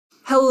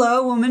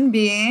Hello, woman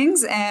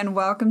beings, and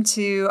welcome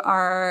to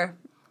our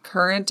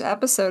current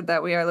episode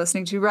that we are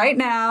listening to right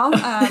now.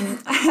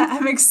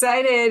 I'm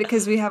excited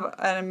because we have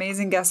an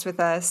amazing guest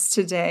with us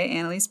today,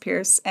 Annalise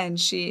Pierce, and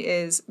she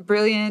is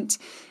brilliant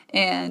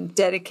and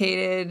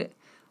dedicated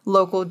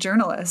local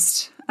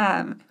journalist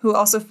who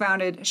also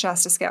founded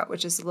Shasta Scout,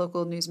 which is a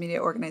local news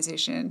media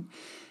organization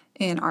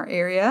in our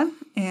area.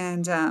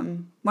 And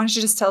why don't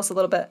you just tell us a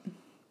little bit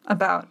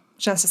about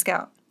Shasta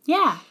Scout?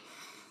 Yeah.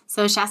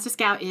 So Shasta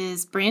Scout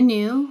is brand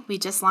new. We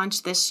just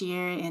launched this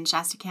year in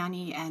Shasta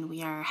County, and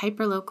we are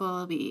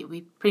hyper-local.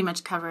 We pretty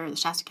much cover the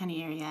Shasta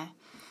County area.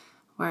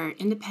 We're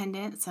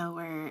independent, so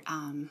we're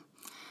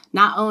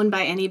not owned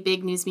by any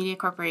big news media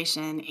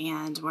corporation,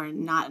 and we're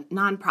not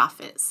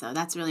nonprofit. So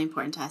that's really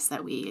important to us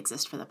that we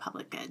exist for the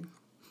public good.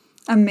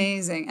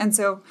 Amazing. And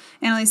so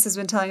Annalise has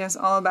been telling us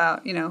all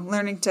about,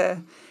 learning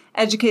to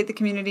educate the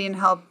community and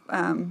help,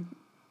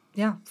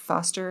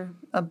 foster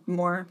a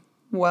more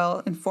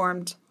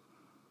well-informed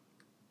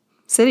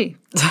city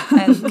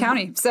and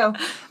county. So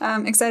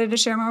I'm excited to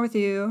share more with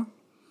you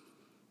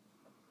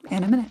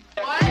in a minute.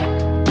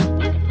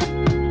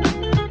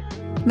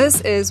 This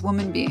is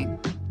Woman Being,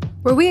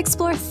 where we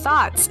explore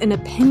thoughts and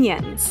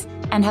opinions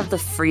and have the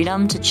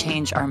freedom to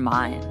change our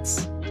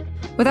minds.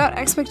 Without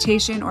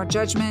expectation or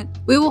judgment,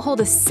 we will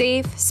hold a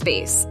safe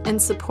space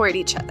and support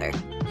each other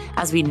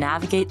as we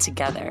navigate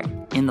together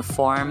in the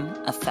form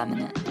of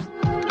feminine.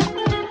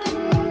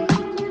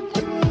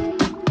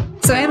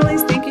 So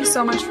Annalise, thank you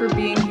so much for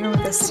being here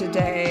with us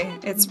today.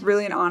 It's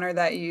really an honor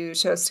that you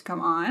chose to come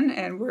on,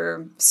 and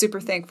we're super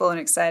thankful and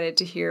excited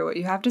to hear what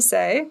you have to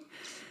say.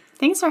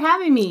 Thanks for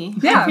having me.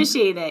 Yeah. I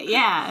appreciate it.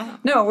 Yeah.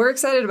 No, we're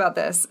excited about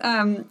this.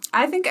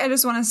 I think I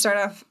just want to start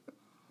off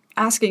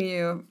asking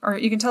you, or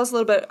you can tell us a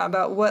little bit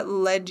about what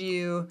led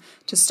you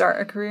to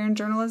start a career in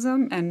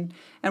journalism and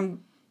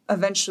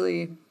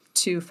eventually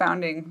to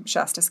founding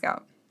Shasta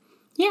Scout.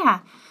 Yeah.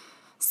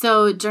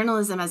 So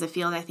journalism as a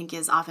field, I think,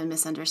 is often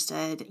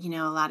misunderstood.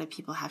 A lot of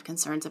people have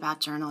concerns about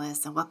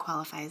journalists and what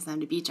qualifies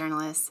them to be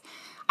journalists.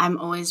 I'm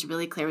always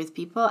really clear with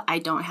people. I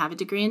don't have a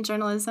degree in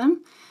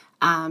journalism.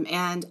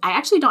 And I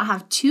actually don't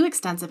have too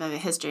extensive of a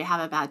history. I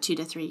have about 2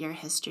 to 3 year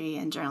history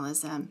in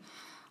journalism.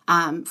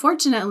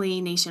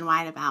 Fortunately,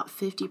 nationwide, about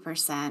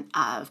 50%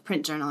 of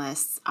print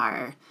journalists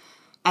are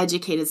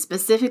educated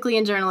specifically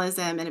in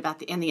journalism,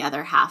 and the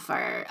other half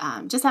are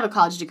just have a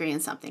college degree in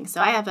something. So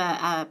I have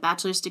a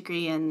bachelor's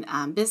degree in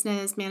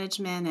business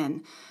management,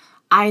 and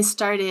I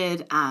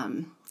started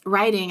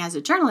writing as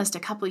a journalist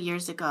a couple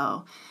years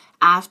ago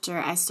after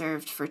I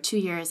served for 2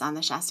 years on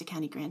the Shasta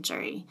County Grand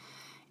Jury.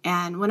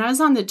 And when I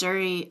was on the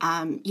jury,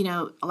 a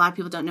lot of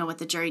people don't know what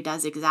the jury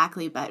does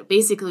exactly, but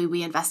basically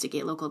we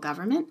investigate local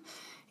government.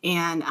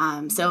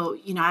 And so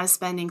I was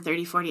spending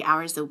 30, 40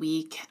 hours a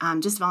week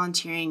just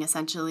volunteering,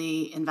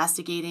 essentially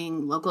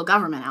investigating local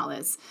government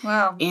outlets.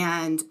 Wow.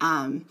 And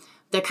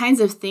the kinds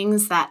of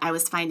things that I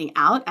was finding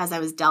out as I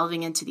was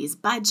delving into these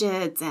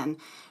budgets and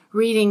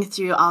reading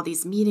through all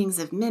these meetings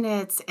of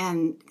minutes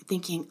and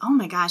thinking, oh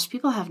my gosh,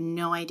 people have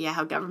no idea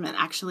how government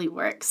actually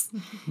works.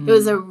 Mm-hmm. It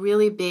was a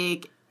really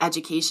big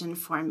education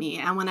for me.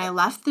 And when I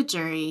left the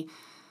jury,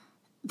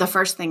 the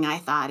first thing I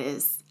thought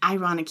is, I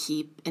want to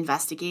keep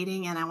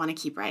investigating and I want to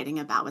keep writing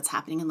about what's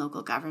happening in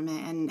local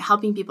government and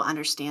helping people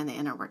understand the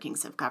inner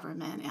workings of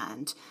government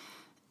and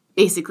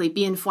basically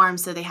be informed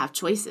so they have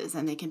choices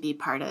and they can be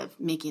part of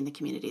making the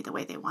community the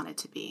way they want it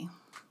to be.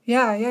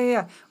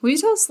 Yeah. Will you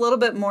tell us a little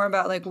bit more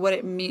about what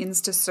it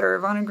means to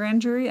serve on a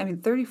grand jury? I mean,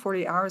 30,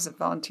 40 hours of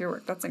volunteer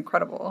work, that's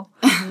incredible.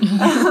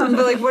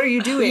 But what are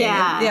you doing?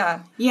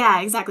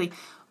 Yeah, exactly.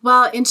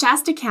 Well, in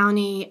Shasta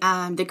County,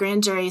 the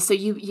grand jury, so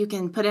you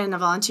can put in a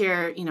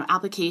volunteer,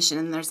 application,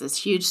 and there's this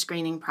huge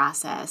screening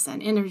process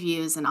and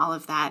interviews and all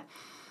of that.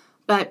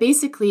 But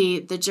basically,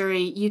 the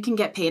jury, you can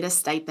get paid a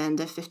stipend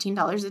of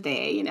 $15 a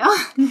day,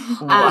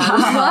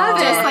 Wow.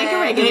 Just like a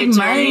regular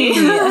jury.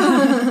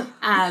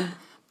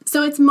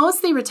 So it's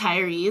mostly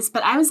retirees,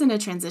 but I was in a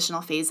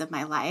transitional phase of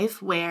my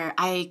life where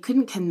I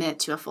couldn't commit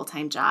to a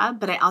full-time job,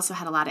 but I also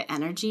had a lot of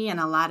energy and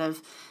a lot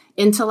of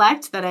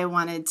intellect that I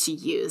wanted to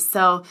use.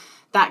 So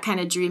that kind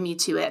of drew me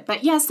to it.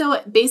 But yeah,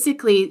 so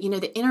basically,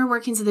 the inner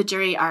workings of the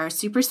jury are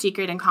super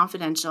secret and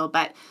confidential,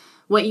 but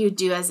what you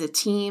do as a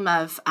team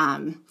of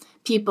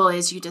people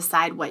is you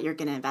decide what you're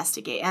going to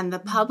investigate. And the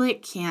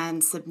public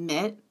can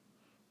submit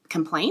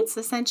complaints,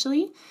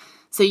 essentially.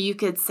 So you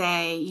could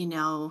say,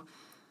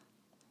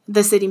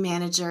 the city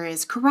manager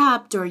is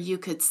corrupt, or you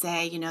could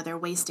say, they're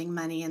wasting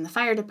money in the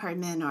fire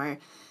department, or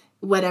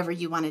whatever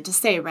you wanted to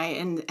say, right?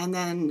 And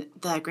then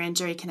the grand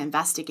jury can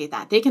investigate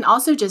that. They can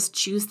also just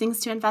choose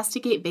things to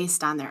investigate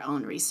based on their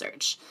own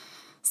research.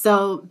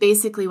 So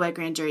basically what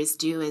grand juries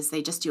do is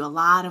they just do a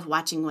lot of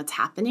watching what's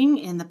happening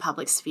in the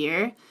public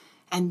sphere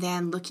and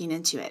then looking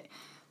into it.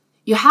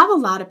 You have a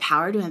lot of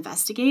power to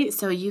investigate,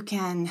 so you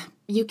can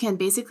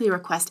basically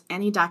request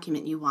any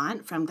document you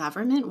want from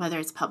government, whether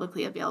it's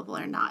publicly available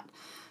or not.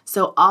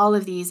 So all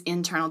of these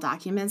internal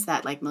documents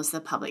that most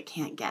of the public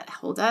can't get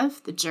hold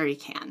of, the jury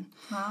can.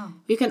 Wow.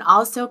 You can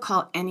also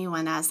call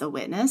anyone as a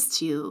witness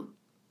to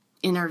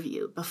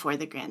interview before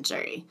the grand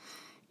jury.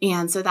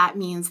 And so that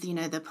means, you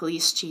know, the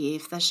police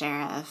chief, the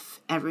sheriff,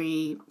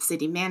 every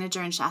city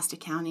manager in Shasta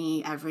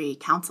County, every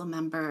council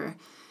member,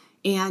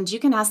 and you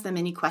can ask them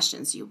any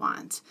questions you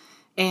want.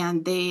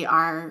 And they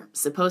are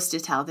supposed to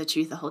tell the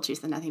truth, the whole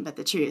truth, and nothing but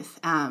the truth.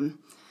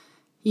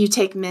 You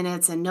take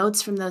minutes and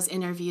notes from those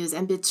interviews,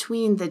 and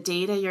between the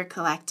data you're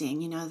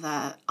collecting, you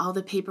know, all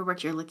the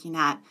paperwork you're looking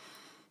at,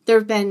 there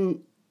have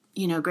been,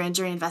 you know, grand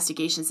jury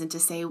investigations into,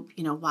 say,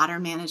 you know, water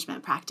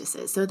management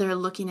practices. So they're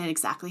looking at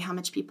exactly how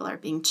much people are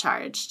being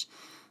charged.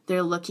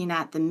 They're looking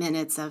at the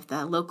minutes of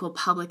the local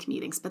public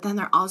meetings, but then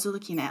they're also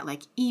looking at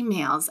like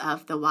emails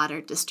of the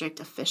water district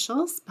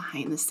officials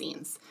behind the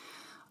scenes.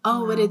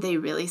 Oh, wow. What did they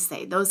really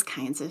say? Those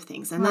kinds of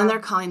things. And then they're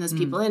calling those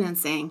people in and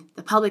saying,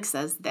 the public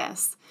says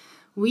this.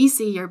 We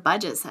see your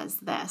budget says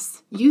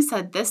this. You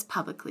said this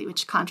publicly,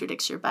 which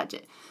contradicts your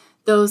budget.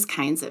 Those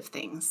kinds of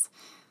things.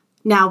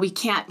 Now, we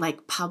can't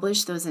like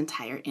publish those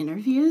entire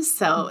interviews.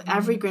 So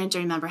every grand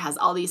jury member has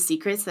all these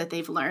secrets that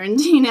they've learned,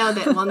 you know,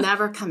 that will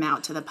never come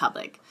out to the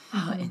public.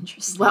 Oh,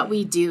 interesting. What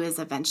we do is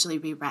eventually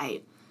we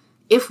write.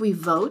 If we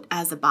vote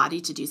as a body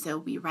to do so,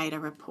 we write a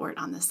report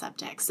on the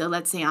subject. So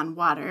let's say on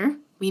water,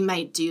 we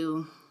might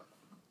do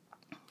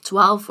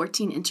 12,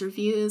 14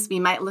 interviews. We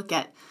might look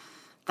at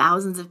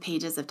thousands of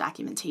pages of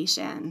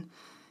documentation.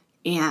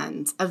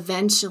 And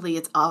eventually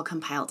it's all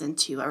compiled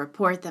into a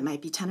report that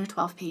might be 10 or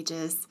 12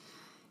 pages,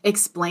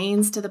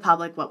 explains to the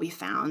public what we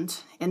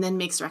found, and then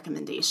makes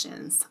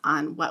recommendations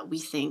on what we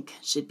think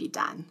should be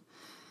done.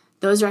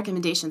 Those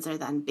recommendations are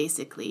then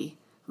basically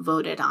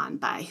voted on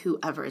by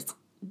whoever's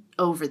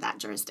over that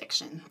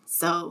jurisdiction.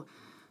 So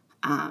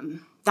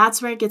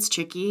that's where it gets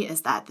tricky,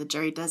 is that the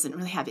jury doesn't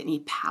really have any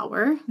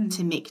power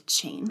to make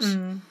change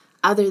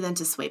other than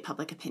to sway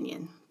public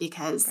opinion,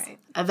 because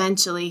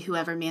eventually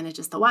whoever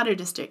manages the water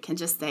district can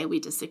just say, we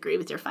disagree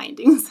with your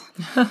findings.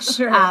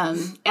 Sure.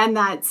 And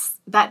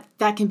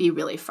that can be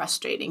really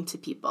frustrating to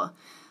people.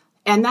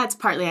 And that's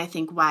partly, I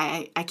think,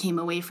 why I came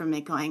away from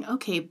it going,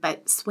 okay,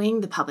 but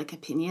swaying the public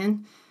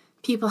opinion,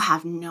 people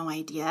have no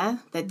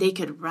idea that they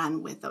could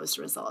run with those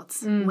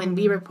results. When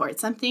we report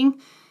something,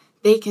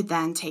 they could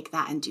then take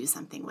that and do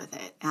something with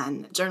it.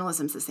 And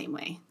journalism's the same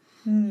way.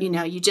 You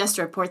know, you just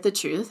report the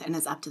truth, and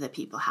it's up to the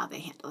people how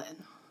they handle it.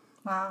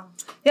 Wow.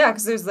 Yeah,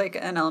 because there's like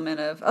an element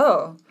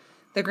of,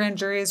 the grand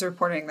jury is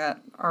reporting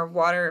that our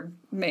water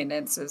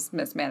maintenance is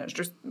mismanaged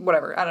or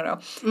whatever. I don't know.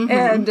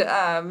 And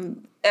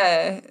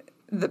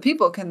the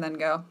people can then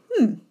go,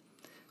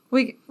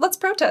 let's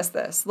protest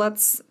this.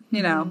 Let's,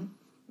 you know,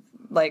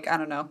 like, I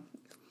don't know,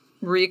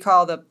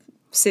 recall the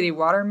city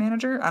water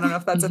manager. I don't know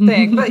if that's a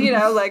thing, but, you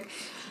know, like...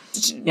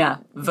 Yeah,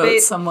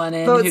 vote someone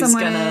in who's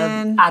going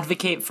to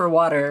advocate for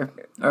water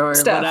or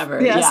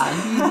whatever. Yes.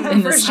 Yeah,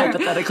 in this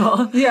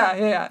hypothetical.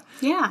 Yeah.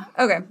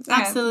 Okay.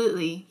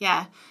 Absolutely.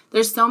 Yeah.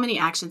 There's so many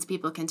actions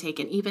people can take,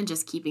 and even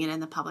just keeping it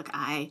in the public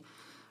eye,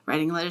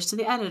 writing letters to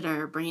the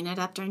editor, bringing it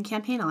up during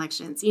campaign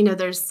elections. You know,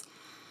 there's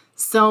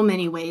so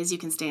many ways you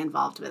can stay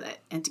involved with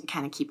it and to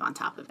kind of keep on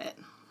top of it.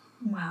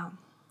 Wow.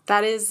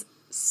 That is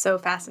so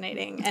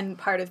fascinating. And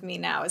part of me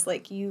now is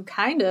like, you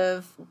kind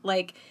of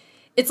like...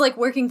 It's like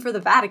working for the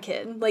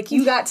Vatican. Like,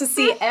 you got to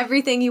see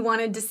everything you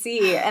wanted to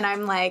see, and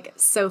I'm, like,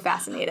 so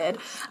fascinated.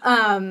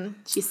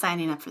 She's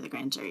signing up for the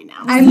grand jury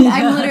now.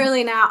 I'm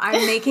literally now,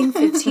 I'm making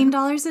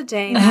 $15 a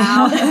day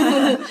now.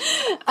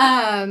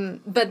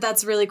 But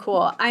that's really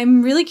cool.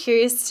 I'm really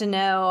curious to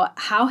know,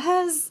 how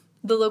has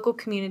the local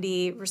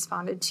community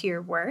responded to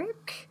your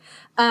work?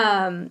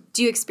 Do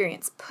you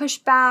experience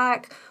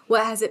pushback?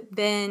 What has it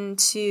been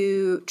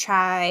to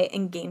try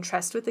and gain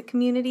trust with the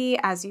community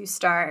as you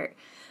start,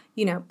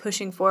 you know,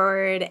 pushing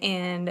forward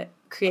and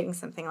creating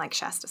something like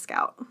Shasta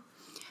Scout?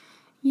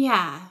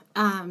 Yeah.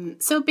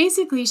 So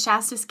basically,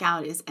 Shasta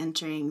Scout is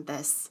entering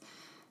this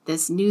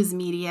news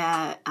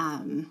media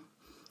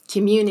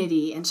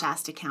community in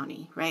Shasta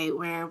County, right,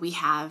 where we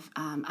have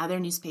other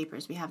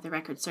newspapers. We have the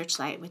Record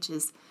Searchlight, which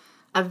is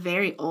a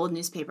very old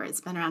newspaper.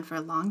 It's been around for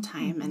a long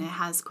time, and it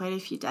has quite a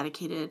few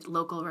dedicated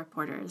local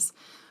reporters,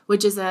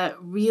 which is a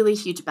really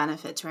huge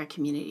benefit to our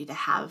community to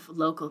have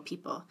local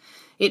people.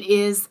 It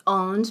is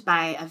owned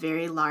by a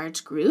very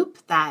large group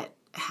that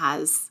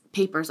has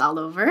papers all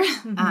over.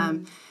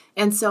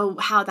 And so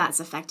how that's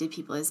affected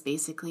people is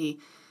basically,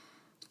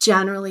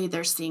 generally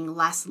they're seeing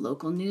less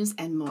local news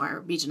and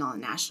more regional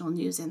and national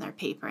news in their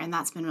paper, and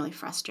that's been really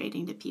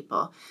frustrating to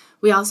people.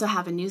 We also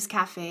have a news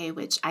cafe,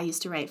 which I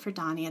used to write for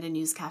Donnie at a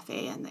news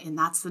cafe, and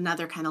that's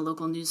another kind of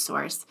local news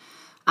source.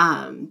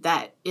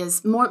 That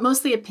is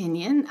mostly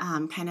opinion,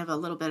 kind of a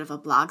little bit of a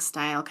blog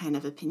style kind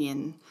of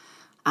opinion.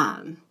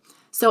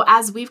 So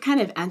as we've kind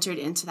of entered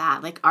into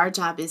that, like, our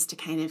job is to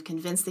kind of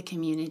convince the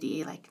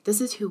community, like, this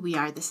is who we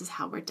are, this is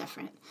how we're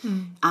different.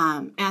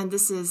 And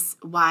this is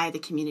why the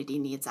community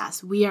needs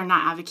us. We are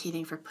not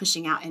advocating for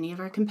pushing out any of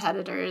our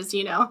competitors,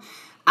 you know,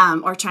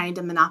 or trying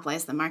to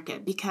monopolize the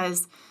market,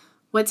 because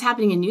what's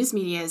happening in news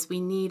media is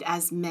we need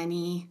as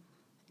many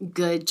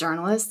good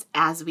journalists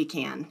as we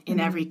can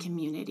in every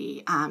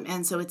community.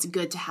 And so it's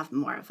good to have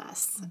more of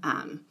us.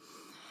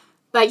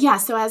 But yeah,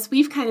 so as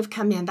we've kind of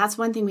come in, that's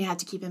one thing we had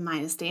to keep in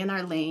mind is stay in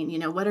our lane. You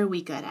know, what are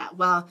we good at?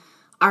 Well,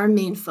 our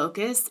main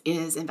focus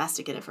is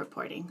investigative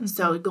reporting.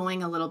 So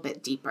going a little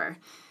bit deeper.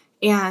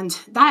 And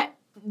that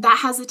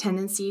has a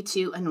tendency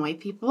to annoy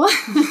people,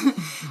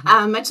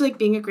 much like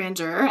being a grand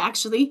juror,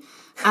 actually.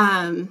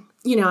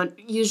 You know,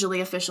 usually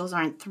officials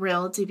aren't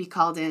thrilled to be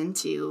called in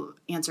to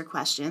answer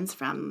questions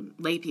from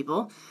lay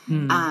people.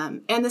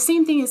 And the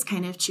same thing is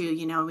kind of true,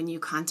 you know, when you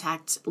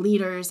contact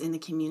leaders in the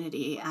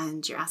community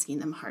and you're asking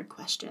them hard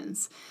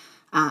questions.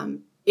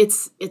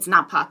 It's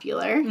not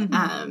popular.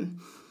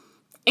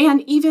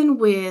 And even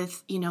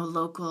with, you know,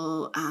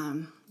 local,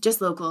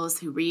 just locals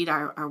who read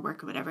our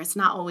work or whatever, it's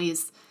not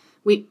always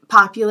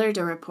popular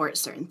to report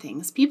certain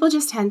things. People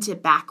just tend to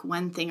back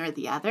one thing or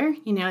the other.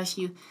 You know, if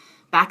you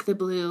back the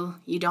blue,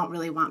 you don't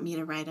really want me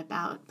to write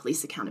about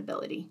police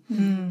accountability.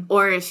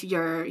 Or if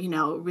you're, you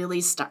know,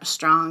 really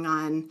strong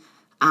on,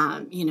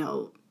 you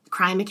know,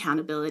 crime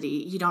accountability,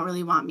 you don't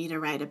really want me to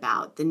write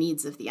about the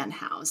needs of the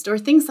unhoused or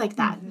things like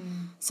that.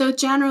 So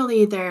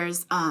generally there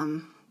is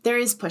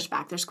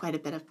pushback. There's quite a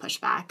bit of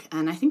pushback.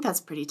 And I think that's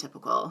pretty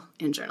typical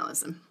in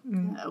journalism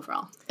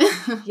overall.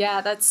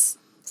 Yeah, that's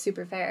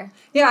super fair.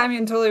 Yeah, I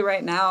mean, totally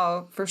right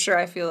now, for sure,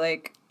 I feel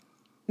like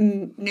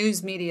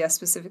news media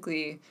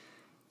specifically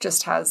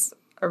just has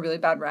a really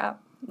bad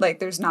rap. Like,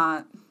 there's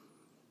not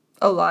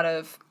a lot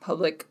of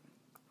public,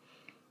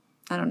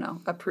 I don't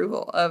know,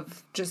 approval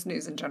of just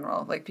news in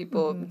general. Like,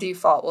 people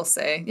default will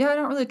say, yeah, I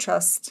don't really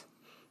trust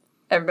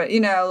everybody,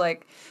 you know,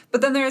 like, but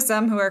then there are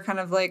some who are kind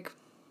of like,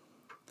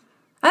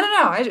 I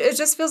don't know, it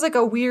just feels like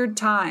a weird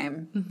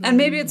time. And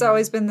maybe it's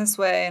always been this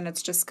way, and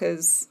it's just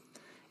because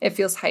it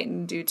feels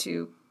heightened due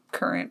to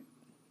current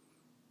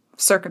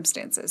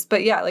circumstances.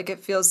 But yeah, like, it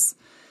feels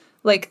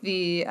like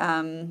the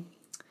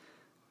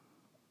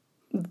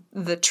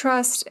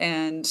trust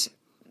and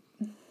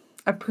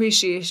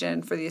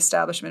appreciation for the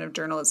establishment of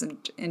journalism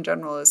in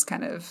general is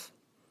kind of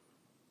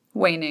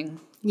waning.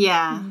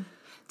 Yeah,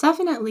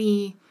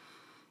 definitely.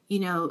 You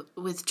know,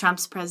 with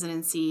Trump's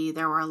presidency,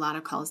 there were a lot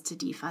of calls to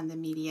defund the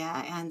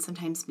media, and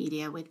sometimes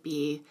media would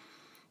be,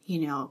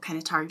 you know, kind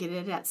of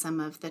targeted at some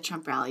of the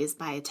Trump rallies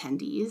by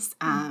attendees.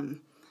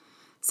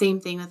 Same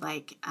thing with,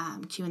 like,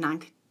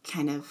 QAnon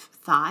kind of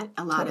thought.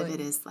 A lot of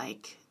it is,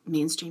 like,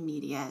 mainstream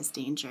media is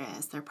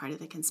dangerous. They're part of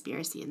the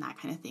conspiracy and that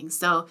kind of thing.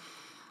 So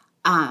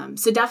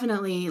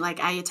definitely, like,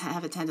 I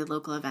have attended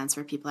local events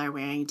where people are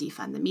wearing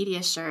defund the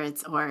media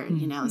shirts or,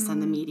 you know,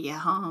 send the media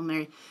home,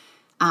 or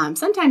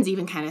sometimes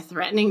even kind of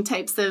threatening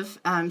types of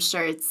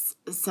shirts.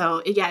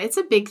 So, yeah, it's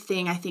a big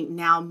thing, I think,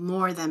 now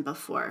more than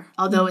before,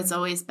 although it's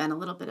always been a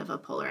little bit of a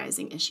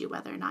polarizing issue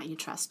whether or not you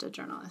trust a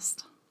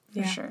journalist.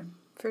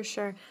 For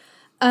sure.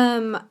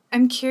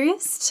 I'm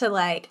curious to,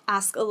 like,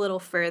 ask a little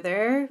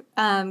further,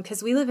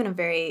 because we live in a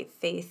very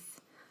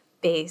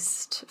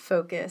faith-based,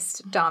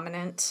 focused,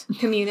 dominant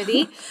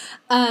community.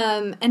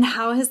 And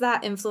how has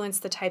that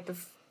influenced the type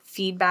of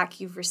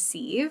feedback you've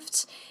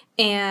received?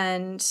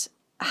 And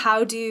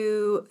how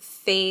do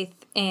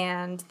faith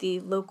and the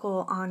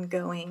local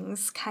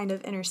ongoings kind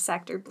of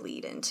intersect or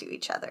bleed into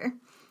each other?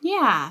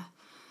 Yeah.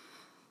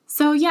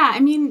 So, yeah, I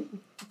mean,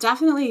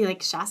 definitely,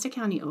 like, Shasta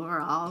County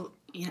overall,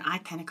 you know, I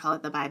kind of call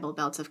it the Bible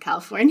Belt of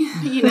California,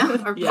 you know,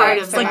 or part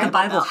of it's like the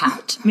Bible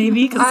hat,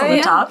 maybe, because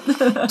it's on the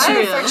top. I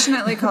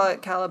affectionately call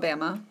it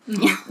Calabama.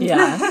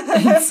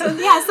 Yeah. So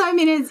I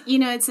mean, it's, you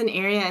know, it's an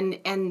area,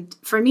 and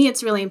for me,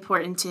 it's really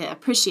important to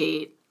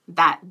appreciate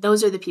that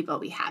those are the people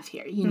we have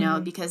here, you know,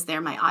 because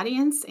they're my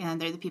audience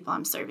and they're the people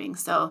I'm serving.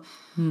 So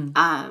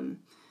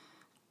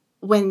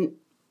when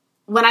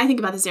I think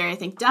about this area, I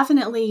think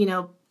definitely, you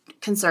know,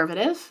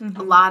 conservative,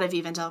 a lot of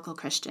evangelical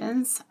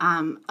Christians,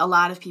 a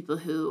lot of people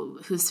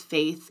whose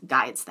faith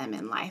guides them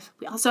in life.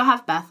 We also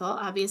have Bethel,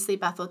 obviously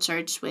Bethel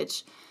Church,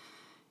 which,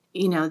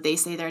 you know, they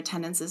say their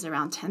attendance is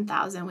around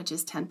 10,000, which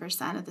is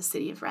 10% of the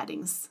city of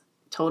Redding's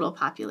total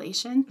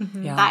population.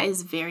 That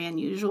is very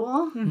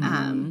unusual.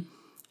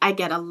 I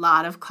get a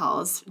lot of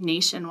calls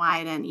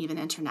nationwide and even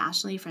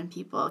internationally from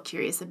people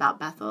curious about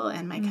Bethel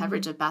and my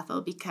coverage of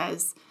Bethel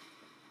because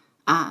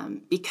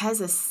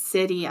a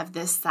city of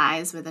this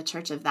size with a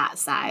church of that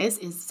size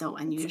is so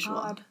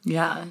unusual.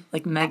 Yeah,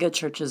 like mega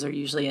churches are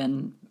usually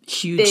in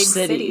huge big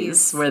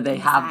cities where they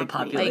have the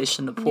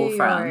population like to pull New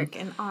from. York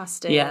and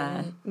Austin.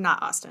 Yeah.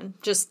 Not Austin,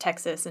 just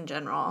Texas in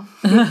general.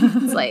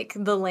 It's like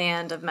the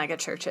land of mega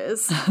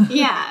churches.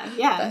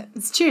 Yeah,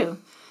 it's true.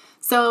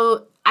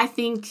 So I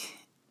think,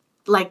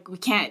 like,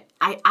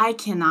 I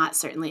cannot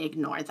certainly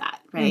ignore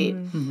that, right?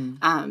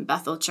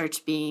 Bethel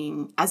Church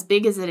being as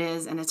big as it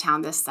is in a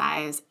town this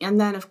size.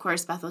 And then, of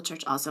course, Bethel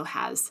Church also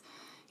has,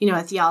 you know,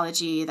 a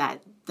theology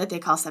that they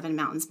call Seven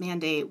Mountains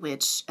Mandate,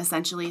 which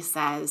essentially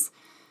says,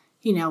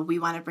 you know, we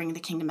want to bring the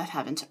kingdom of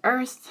heaven to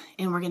earth,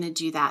 and we're going to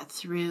do that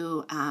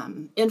through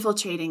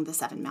infiltrating the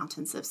seven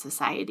mountains of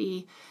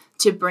society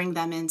to bring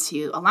them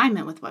into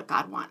alignment with what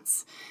God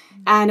wants.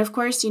 And of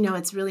course, you know,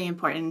 it's really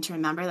important to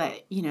remember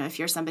that, you know, if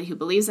you're somebody who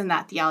believes in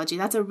that theology,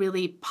 that's a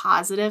really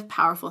positive,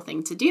 powerful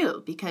thing to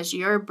do because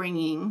you're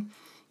bringing,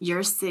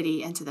 your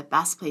city into the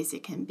best place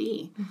it can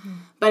be.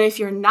 But if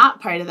you're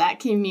not part of that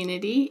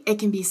community, it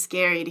can be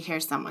scary to hear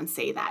someone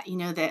say that. You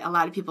know, that a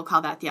lot of people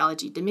call that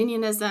theology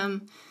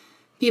dominionism.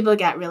 People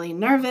get really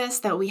nervous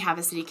that we have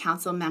a city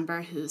council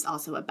member who's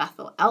also a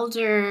Bethel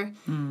elder,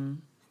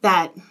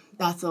 that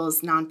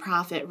Bethel's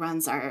nonprofit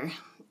runs our,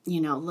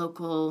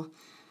 local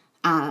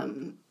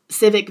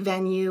civic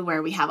venue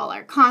where we have all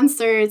our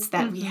concerts,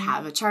 that we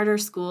have a charter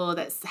school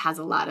that has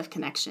a lot of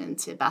connection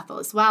to Bethel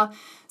as well.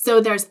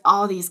 So there's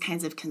all these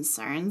kinds of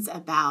concerns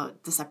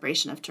about the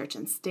separation of church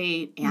and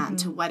state and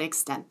to what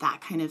extent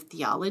that kind of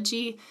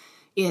theology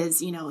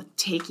is,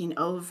 taking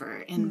over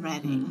in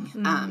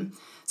Redding.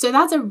 So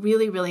that's a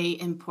really,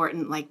 really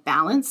important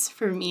balance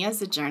for me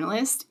as a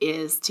journalist,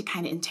 is to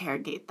kind of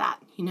interrogate that.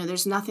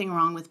 There's nothing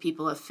wrong with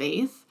people of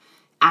faith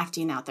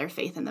acting out their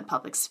faith in the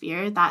public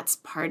sphere. That's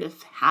part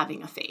of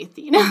having a faith,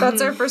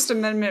 That's our First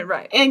Amendment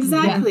right.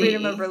 Exactly.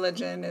 Freedom of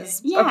religion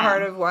is a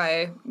part of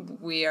why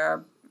we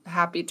are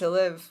happy to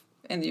live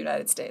in the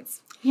United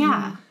States.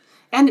 Yeah.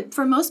 And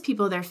for most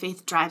people, their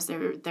faith drives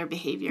their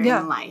behavior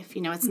in life.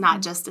 It's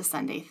not just a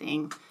Sunday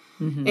thing.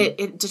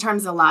 It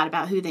determines a lot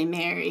about who they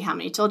marry, how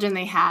many children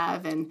they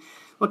have, and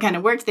what kind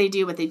of work they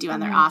do, what they do on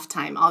their off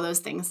time, all those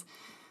things.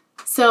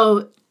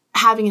 So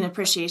having an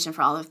appreciation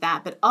for all of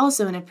that, but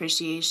also an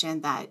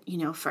appreciation that,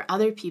 for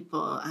other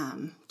people,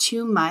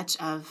 too much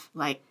of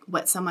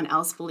what someone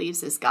else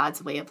believes is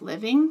God's way of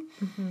living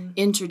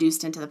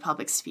introduced into the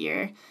public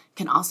sphere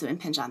can also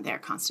impinge on their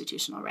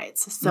constitutional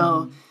rights.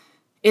 So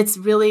it's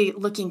really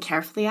looking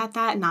carefully at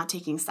that and not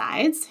taking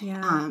sides,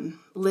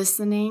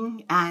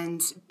 listening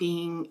and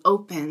being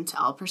open to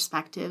all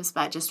perspectives,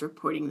 but just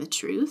reporting the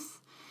truth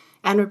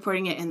and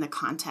reporting it in the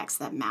context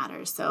that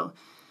matters. So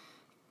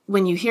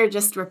when you hear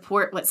just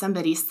report what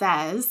somebody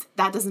says,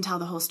 that doesn't tell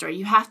the whole story.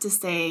 You have to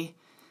say,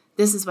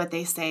 this is what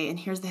they say, and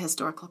here's the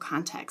historical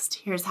context.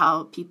 Here's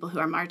how people who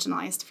are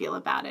marginalized feel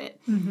about it.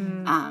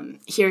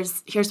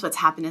 Here's what's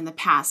happened in the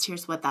past.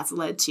 Here's what that's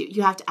led to.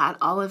 You have to add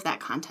all of that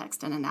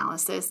context and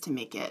analysis to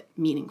make it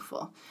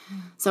meaningful.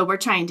 So we're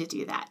trying to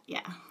do that,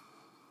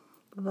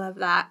 Love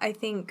that. I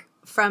think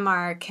from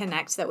our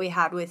connect that we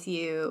had with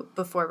you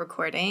before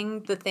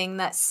recording, the thing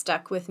that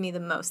stuck with me the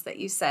most that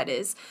you said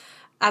is,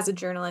 as a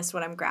journalist,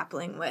 what I'm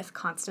grappling with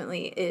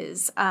constantly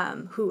is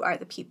who are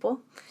the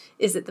people?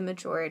 Is it the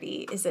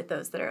majority? Is it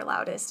those that are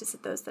loudest? Is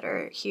it those that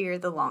are here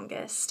the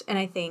longest? And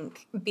I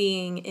think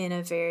being in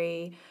a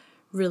very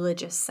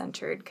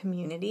religious-centered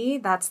community,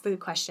 that's the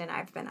question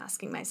I've been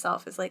asking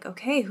myself is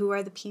okay, who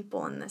are the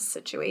people in this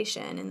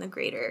situation in the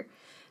greater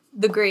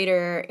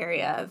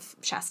area of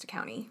Shasta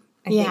County?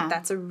 I think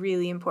that's a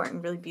really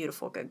important, really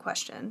beautiful, good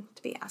question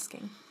to be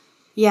asking.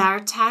 Yeah, our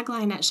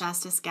tagline at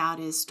Shasta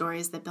Scout is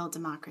stories that build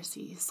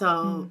democracy.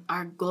 So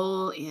our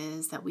goal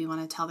is that we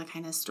want to tell the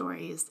kind of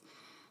stories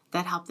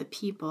that help the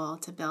people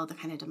to build the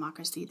kind of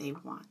democracy they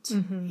want.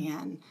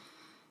 And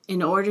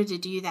in order to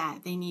do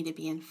that, they need to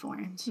be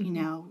informed.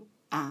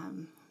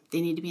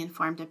 They need to be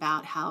informed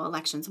about how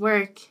elections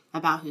work,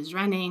 about who's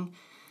running,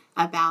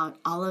 about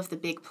all of the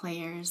big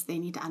players. They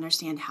need to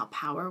understand how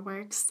power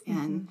works.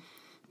 And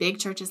big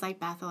churches like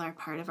Bethel are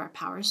part of our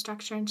power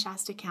structure in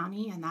Shasta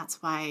County, and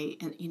that's why,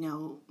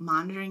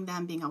 monitoring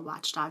them, being a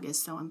watchdog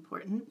is so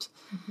important.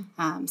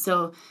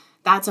 So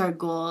that's our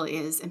goal,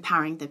 is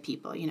empowering the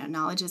people.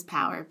 Knowledge is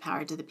power,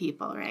 power to the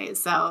people, right?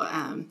 So,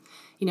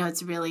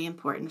 it's really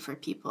important for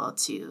people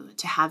to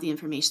have the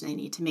information they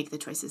need to make the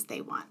choices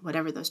they want,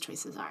 whatever those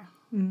choices are.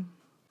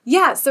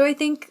 Yeah, so I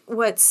think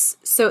what's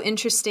so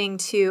interesting,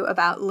 too,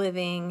 about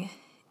living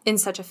in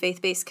such a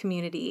faith-based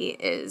community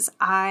is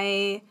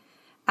I,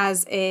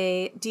 as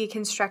a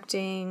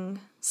deconstructing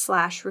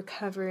 /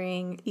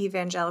 recovering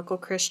evangelical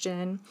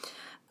Christian,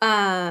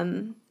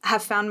 have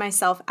found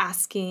myself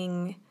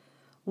asking,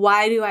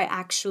 why do I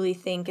actually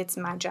think it's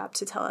my job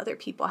to tell other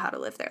people how to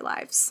live their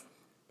lives,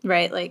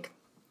 right?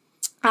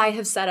 I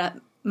have set up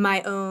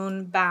my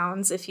own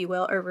bounds, if you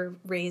will, or were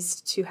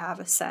raised to have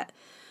a set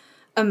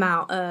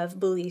amount of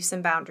beliefs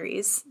and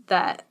boundaries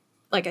that,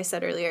 like I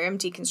said earlier, I'm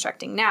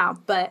deconstructing now.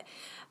 But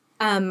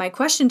my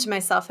question to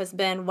myself has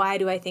been, why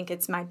do I think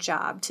it's my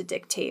job to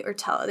dictate or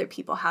tell other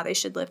people how they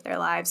should live their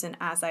lives? And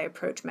as I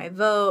approach my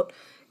vote,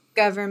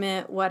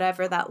 government,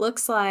 whatever that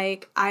looks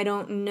like, I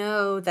don't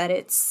know that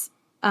it's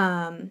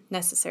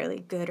necessarily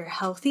good or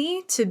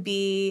healthy to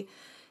be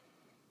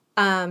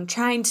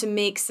trying to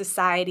make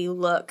society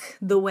look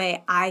the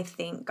way I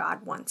think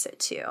God wants it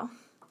to.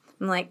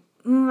 I'm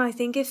I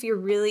think if you're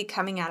really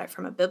coming at it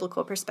from a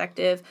biblical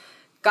perspective,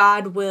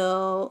 God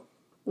will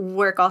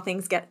work all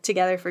things get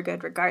together for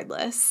good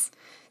regardless.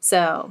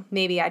 So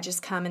maybe I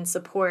just come and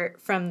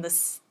support from the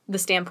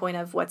standpoint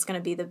of what's going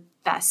to be the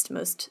best,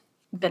 most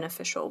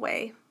beneficial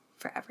way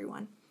for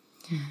everyone.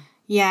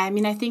 Yeah,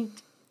 I think,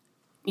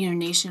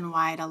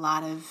 nationwide, a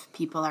lot of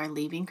people are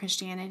leaving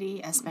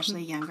Christianity,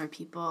 especially younger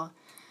people.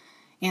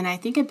 And I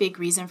think a big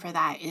reason for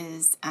that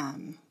is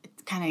kind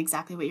of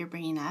exactly what you're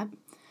bringing up,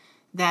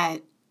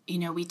 that,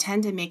 we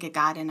tend to make a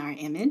God in our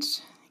image.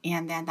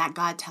 and then that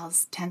God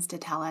tends to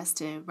tell us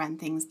to run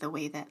things the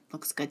way that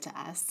looks good to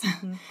us.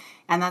 Mm-hmm.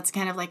 And that's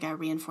kind of like a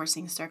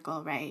reinforcing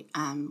circle, right?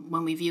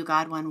 When we view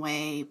God one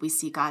way, we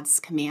see God's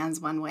commands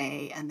one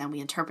way, and then we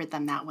interpret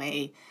them that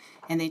way,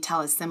 and they tell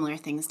us similar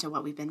things to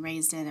what we've been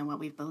raised in and what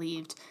we've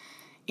believed.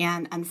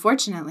 And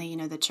unfortunately,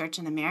 the church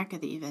in America,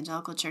 the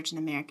evangelical church in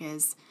America,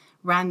 is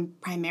run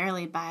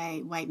primarily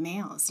by white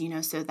males,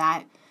 so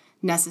that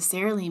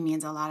necessarily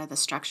means a lot of the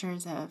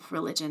structures of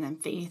religion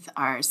and faith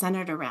are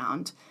centered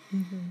around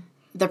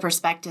the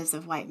perspectives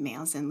of white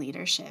males in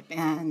leadership.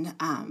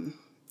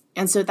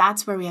 And so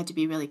that's where we have to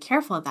be really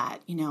careful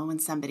that, when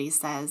somebody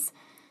says,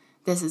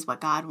 this is what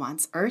God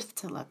wants earth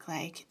to look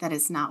like, that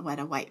is not what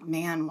a white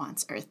man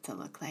wants earth to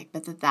look like,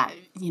 but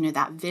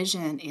that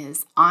vision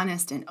is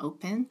honest and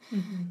open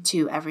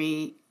to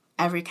every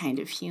kind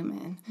of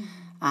human,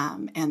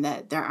 and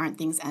that there aren't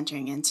things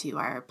entering into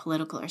our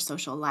political or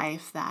social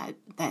life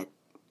that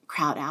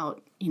crowd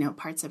out,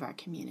 parts of our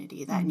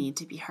community that need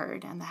to be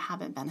heard and that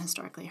haven't been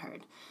historically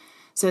heard.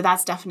 So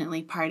that's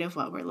definitely part of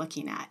what we're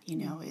looking at,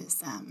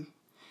 is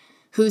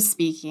who's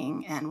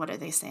speaking and what are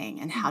they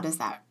saying, and how does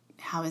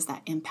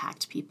that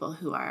impact people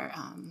who are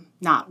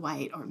not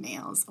white or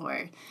males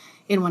or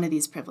in one of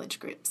these privileged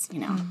groups,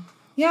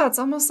 Yeah, it's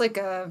almost like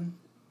a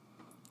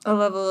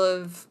level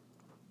of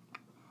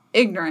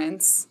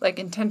ignorance, like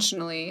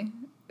intentionally,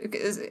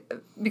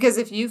 because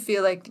if you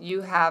feel like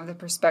you have the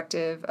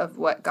perspective of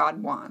what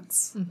God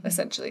wants,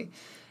 essentially,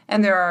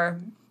 and there are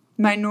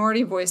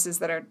minority voices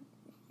that are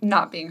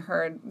not being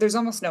heard, there's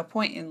almost no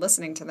point in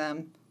listening to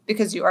them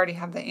because you already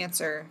have the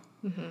answer.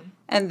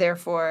 And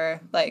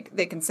therefore, like,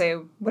 they can say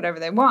whatever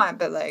they want,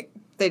 but, like,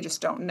 they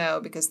just don't know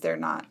because they're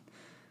not,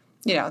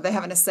 they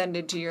haven't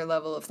ascended to your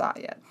level of thought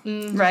yet,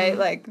 right?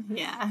 Like,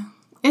 yeah.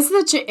 It's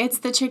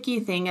the tricky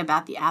thing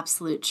about the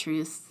absolute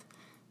truth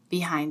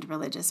behind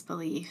religious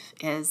belief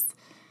is,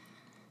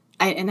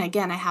 and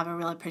again, I have a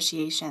real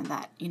appreciation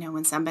that,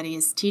 when somebody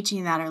is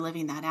teaching that or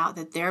living that out,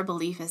 that their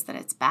belief is that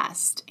it's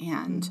best.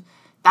 And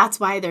that's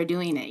why they're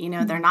doing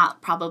it. They're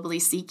not probably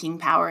seeking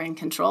power and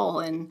control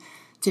and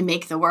to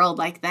make the world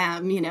like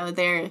them.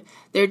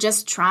 They're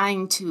just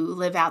trying to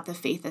live out the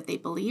faith that they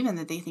believe in,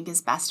 that they think is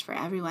best for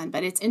everyone.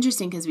 But it's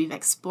interesting because we've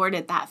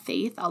exported that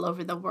faith all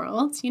over the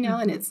world,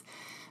 and it's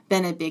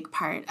been a big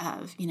part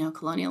of,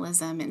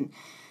 colonialism and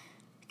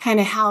kind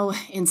of how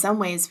in some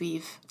ways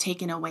we've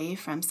taken away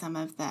from some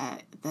of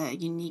the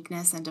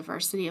uniqueness and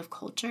diversity of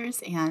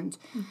cultures. And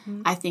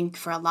I think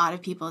for a lot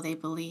of people, they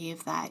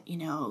believe that,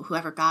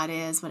 whoever God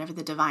is, whatever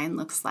the divine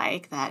looks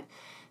like, that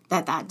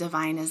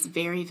divine is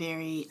very,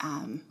 very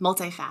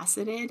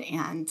multifaceted,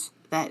 and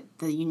that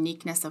the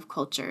uniqueness of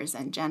cultures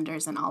and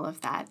genders and all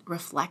of that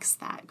reflects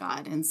that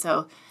God. And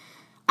so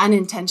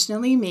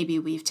unintentionally, maybe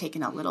we've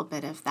taken a little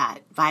bit of that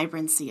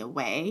vibrancy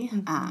away.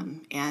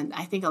 And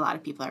I think a lot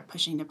of people are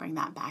pushing to bring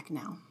that back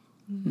now.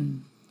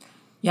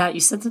 Yeah, you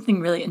said something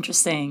really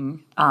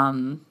interesting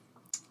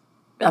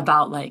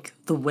about, like,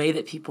 the way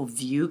that people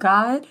view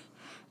God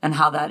and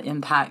how that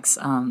impacts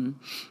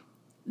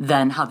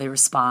then how they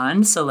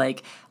respond. So,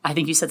 like, I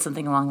think you said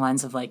something along the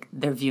lines of, like,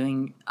 they're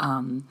viewing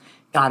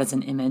God as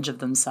an image of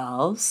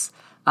themselves.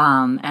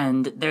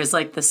 And there's,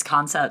 like, this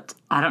concept,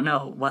 I don't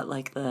know what,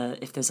 like,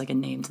 if there's, like, a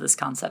name to this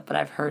concept, but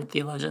I've heard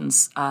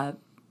theologians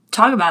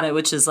talk about it,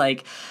 which is,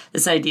 like,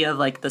 this idea of,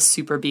 like, the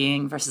super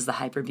being versus the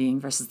hyper being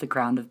versus the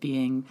ground of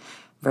being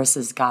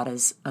versus God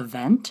as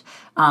event,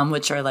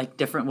 which are, like,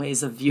 different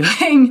ways of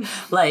viewing,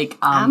 like,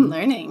 I'm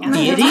learning.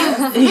 Deity.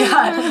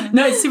 Yeah.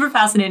 No, it's super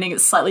fascinating.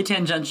 It's slightly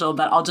tangential,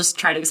 but I'll just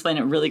try to explain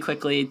it really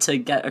quickly to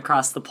get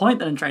across the point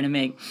that I'm trying to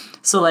make.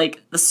 So, like,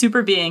 the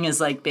super being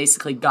is, like,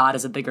 basically God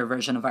is a bigger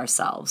version of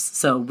ourselves.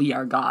 So we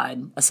are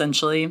God,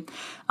 essentially.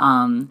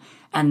 And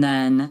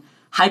then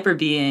hyper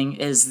being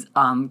is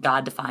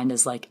God defined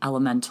as, like,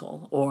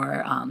 elemental,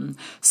 or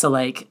so,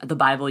 like, the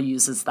Bible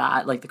uses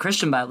that, like, the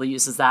Christian Bible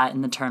uses that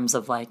in the terms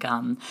of, like,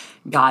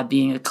 God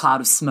being a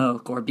cloud of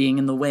smoke or being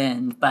in the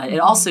wind, but it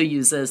also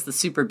uses the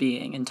super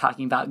being in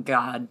talking about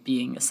God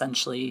being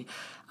essentially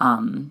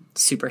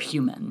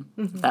superhuman,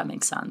 if that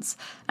makes sense.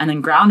 And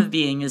then ground of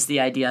being is the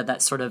idea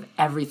that sort of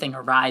everything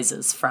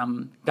arises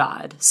from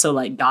God. So,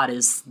 like, God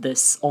is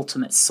this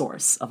ultimate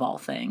source of all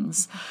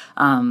things.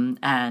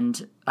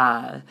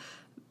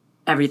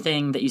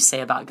 Everything that you say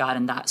about God,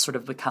 and that sort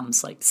of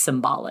becomes, like,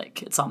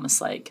 symbolic. It's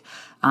almost like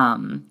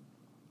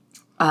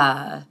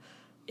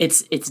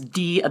it's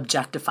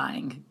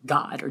de-objectifying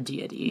God or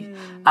deity.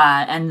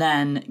 And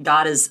then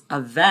God as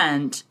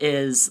event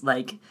is,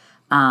 like,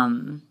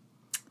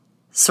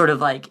 sort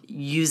of like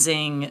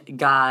using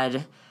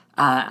God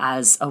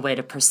as a way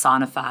to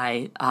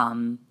personify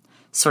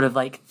sort of,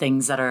 like,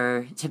 things that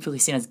are typically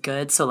seen as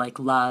good. So, like,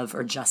 love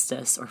or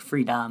justice or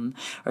freedom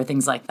or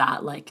things like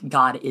that. Like,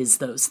 God is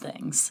those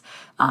things.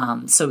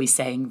 So we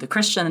say in the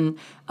Christian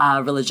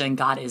religion,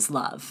 God is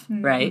love,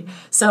 right?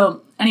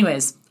 So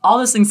anyways, all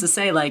those things to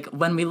say, like,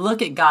 when we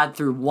look at God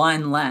through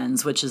one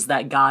lens, which is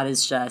that God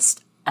is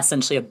just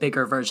essentially a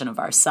bigger version of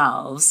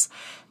ourselves,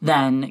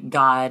 then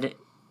God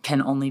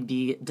can only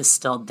be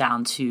distilled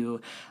down to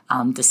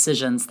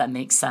decisions that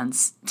make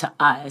sense to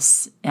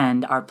us,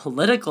 and our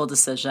political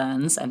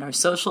decisions and our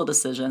social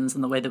decisions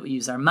and the way that we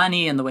use our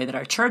money and the way that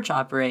our church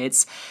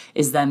operates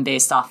is then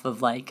based off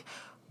of like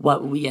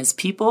what we as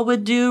people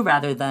would do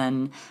rather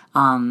than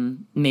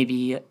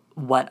maybe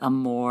what a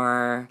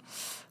more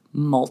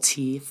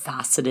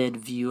multifaceted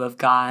view of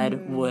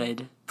God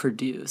would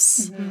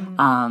produce.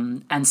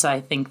 And so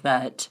I think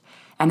that,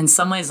 and in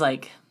some ways,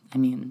 like, I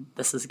mean,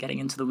 this is getting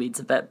into the weeds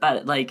a bit,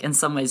 but like in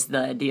some ways, the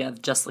idea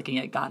of just looking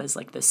at God as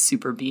like this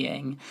super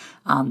being,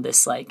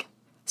 this like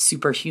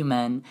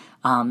superhuman,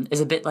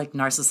 is a bit like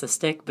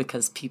narcissistic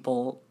because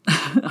people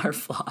are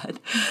flawed.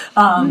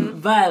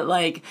 But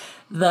like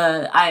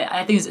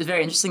I think it's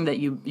very interesting that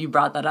you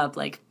brought that up.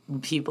 Like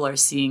people are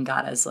seeing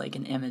God as like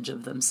an image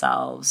of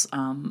themselves,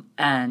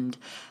 and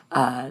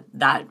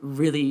that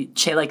really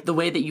like the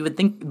way that you would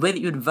think, the way that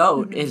you would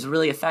vote is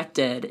really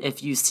affected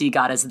if you see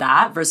God as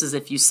that versus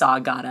if you saw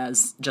God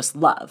as just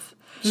love.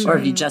 Or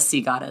if you just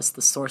see God as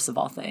the source of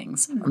all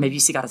things, or maybe you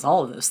see God as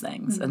all of those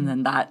things, and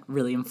then that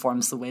really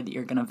informs the way that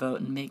you're going to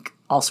vote and make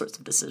all sorts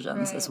of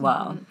decisions as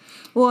well.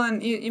 Well,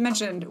 and you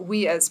mentioned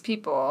we as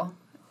people.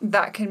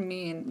 That can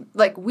mean,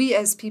 like, we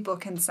as people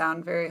can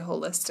sound very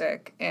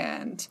holistic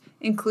and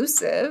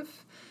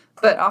inclusive,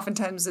 but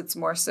oftentimes it's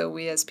more so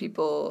we as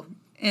people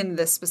in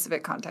this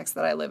specific context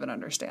that I live and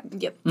understand.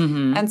 Yep.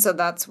 And so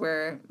that's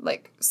where,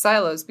 like,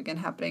 silos begin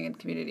happening in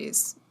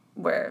communities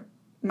where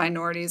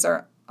minorities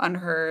are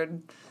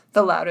unheard,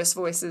 the loudest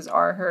voices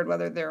are heard,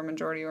 whether they're a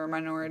majority or a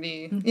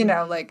minority. You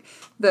know, like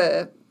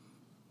the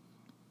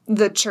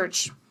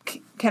church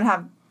can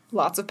have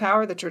lots of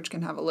power. The church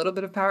can have a little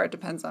bit of power. It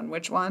depends on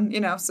which one, you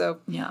know. So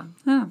yeah,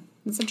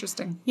 it's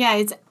interesting.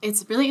 Yeah,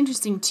 it's really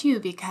interesting too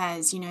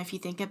because, you know, if you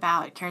think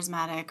about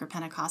charismatic or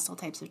Pentecostal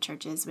types of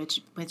churches,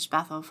 which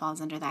Bethel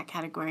falls under that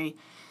category,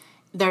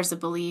 there's a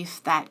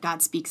belief that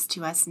God speaks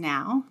to us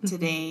now,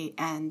 today,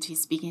 and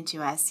he's speaking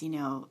to us, you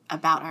know,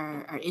 about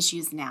our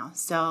issues now.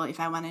 So if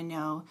I want to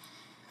know,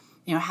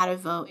 you know, how to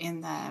vote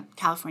in the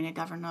California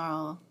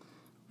governor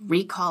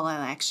recall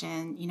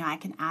election, you know, I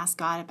can ask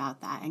God about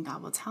that and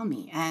God will tell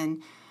me.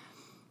 And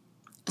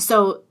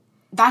so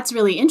that's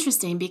really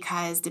interesting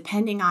because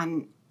depending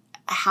on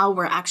how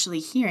we're actually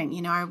hearing,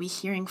 you know, are we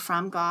hearing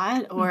from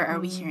God or are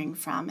we hearing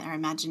from our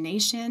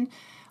imagination?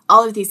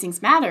 All of these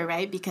things matter,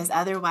 right? Because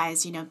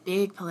otherwise, you know,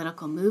 big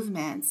political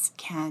movements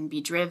can be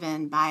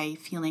driven by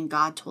feeling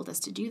God told us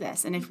to do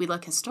this. And if we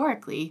look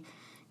historically,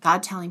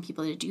 God telling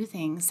people to do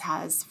things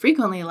has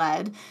frequently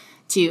led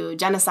to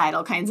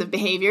genocidal kinds of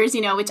behaviors,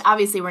 you know, which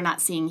obviously we're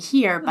not seeing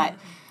here, but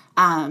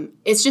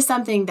it's just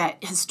something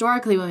that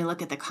historically, when we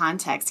look at the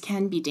context,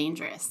 can be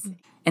dangerous.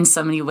 In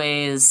so many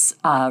ways,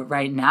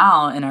 right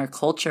now in our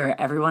culture,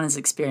 everyone is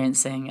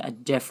experiencing a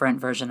different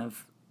version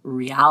of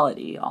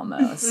reality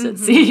almost, it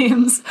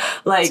seems.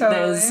 Like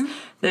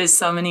there's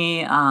so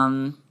many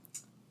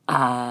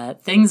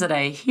things that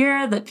I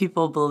hear that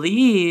people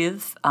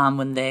believe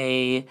when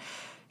they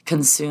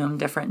consume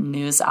different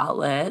news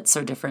outlets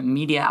or different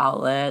media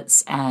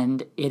outlets,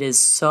 and it is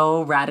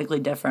so radically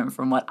different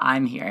from what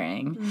I'm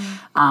hearing.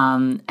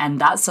 And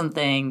that's sort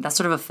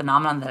of a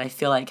phenomenon that I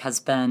feel like has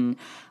been,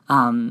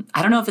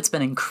 I don't know if it's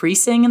been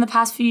increasing in the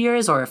past few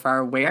years or if our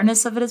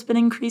awareness of it has been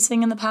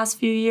increasing in the past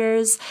few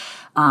years,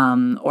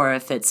 or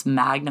if it's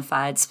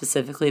magnified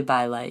specifically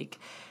by like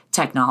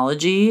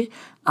technology.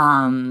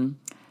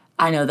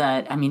 I know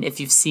that, I mean, if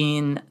you've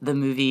seen the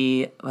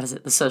movie, what is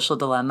it, The Social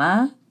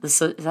Dilemma? Is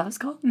that what it's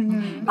called?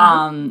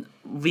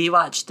 We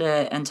watched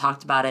it and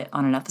talked about it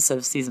on an episode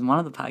of season 1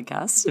 of the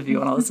podcast, if you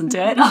want to listen to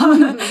it.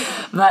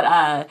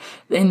 But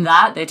in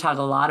that, they talk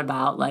a lot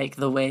about like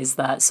the ways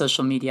that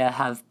social media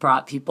have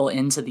brought people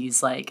into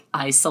these like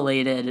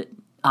isolated,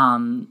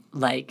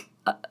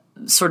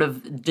 sort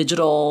of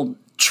digital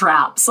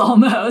traps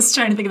almost,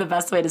 trying to think of the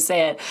best way to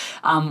say it,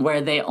 where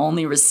they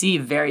only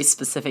receive very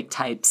specific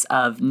types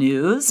of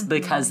news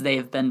because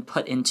they've been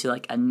put into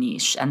like a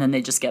niche, and then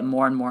they just get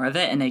more and more of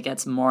it, and it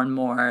gets more and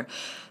more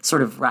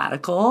sort of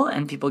radical,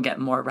 and people get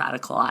more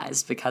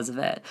radicalized because of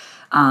it.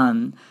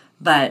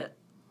 But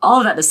all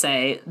of that to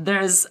say,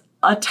 there's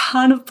a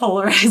ton of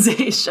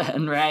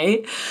polarization,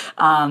 right?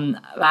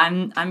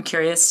 I'm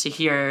curious to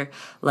hear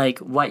like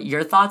what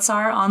your thoughts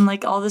are on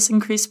like all this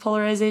increased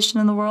polarization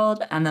in the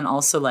world, and then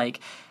also like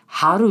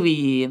how do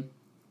we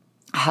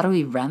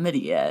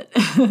remedy it?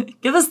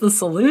 Give us the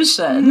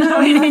solution.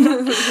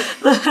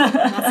 That's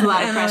a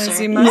lot of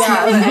pressure. You must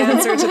have the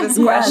answer to this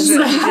question.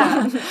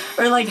 Yeah.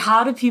 Or like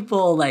how do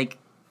people like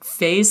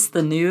face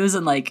the news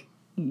and like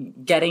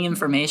getting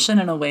information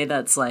in a way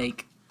that's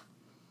like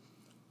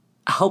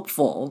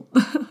helpful.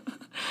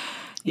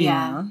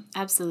 Yeah,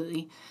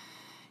 absolutely.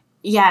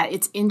 Yeah,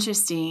 it's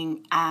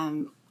interesting.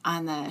 On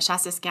the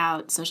Shasta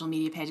Scout social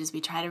media pages,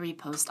 we try to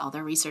repost all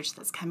the research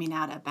that's coming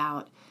out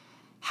about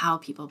how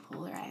people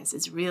polarize.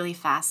 It's really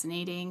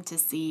fascinating to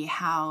see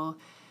how,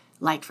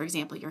 like, for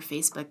example, your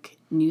Facebook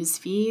news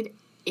feed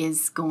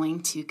is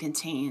going to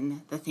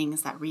contain the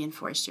things that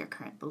reinforce your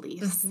current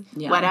beliefs,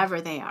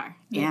 whatever they are.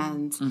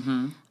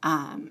 And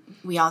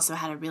we also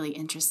had a really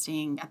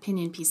interesting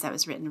opinion piece that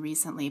was written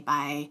recently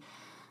by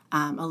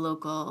a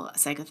local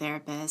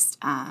psychotherapist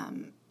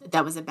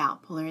that was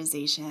about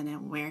polarization,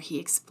 and where he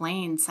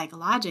explained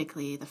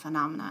psychologically the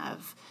phenomena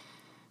of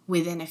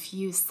within a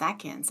few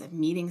seconds of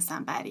meeting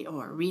somebody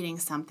or reading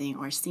something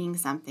or seeing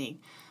something,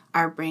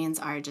 our brains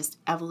are just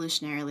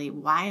evolutionarily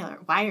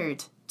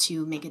wired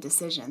to make a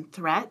decision,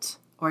 threat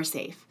or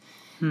safe.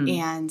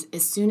 And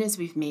as soon as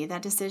we've made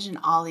that decision,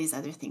 all these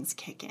other things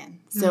kick in.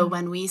 So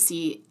when we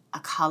see a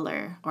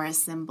color or a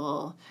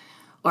symbol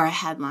or a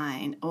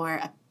headline or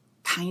a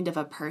kind of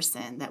a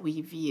person that we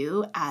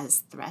view as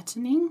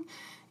threatening,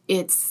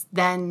 it's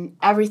then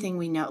everything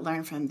we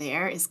learn from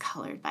there is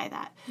colored by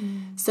that.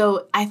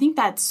 So I think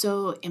that's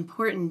so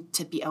important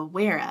to be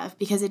aware of,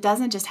 because it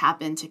doesn't just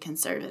happen to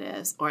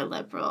conservatives or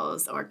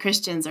liberals or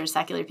Christians or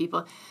secular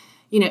people.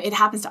 It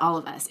happens to all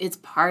of us. It's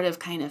part of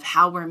kind of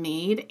how we're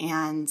made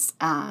and,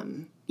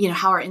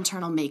 how our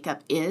internal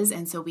makeup is.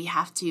 And so we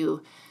have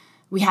to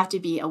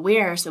be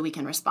aware so we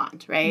can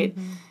respond, right?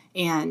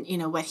 And,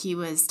 what he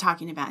was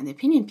talking about in the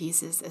opinion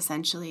piece is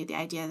essentially the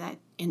idea that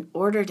in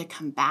order to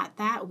combat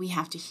that, we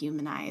have to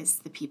humanize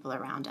the people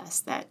around us,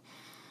 that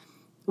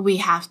we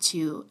have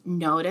to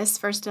notice,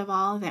 first of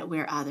all, that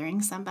we're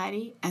othering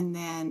somebody, and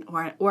then,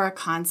 or a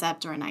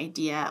concept or an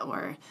idea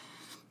or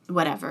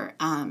whatever.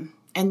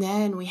 And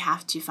then we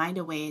have to find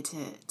a way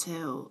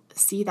to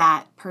see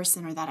that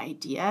person or that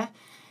idea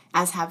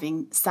as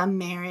having some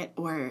merit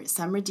or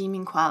some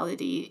redeeming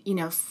quality,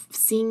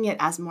 seeing it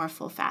as more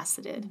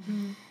full-faceted.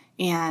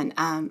 And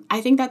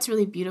I think that's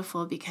really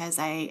beautiful, because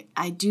I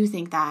do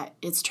think that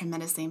it's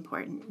tremendously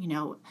important.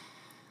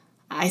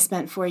 I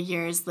spent 4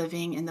 years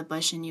living in the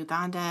bush in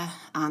Uganda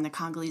on the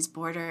Congolese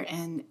border,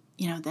 and,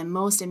 the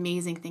most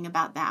amazing thing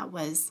about that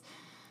was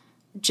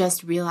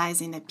just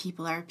realizing that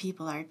people are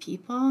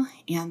people,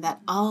 and that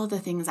all the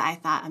things I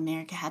thought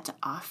America had to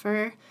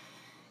offer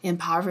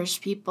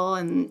impoverished people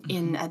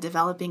in a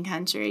developing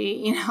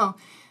country,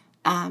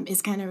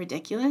 is kind of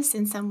ridiculous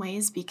in some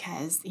ways,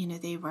 because,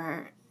 they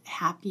were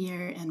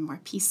happier and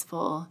more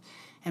peaceful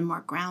and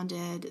more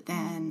grounded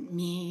than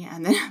me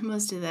and then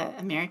most of the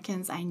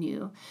Americans I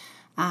knew.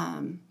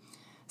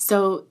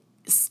 So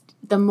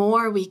the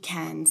more we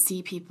can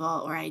see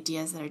people or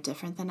ideas that are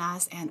different than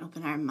us and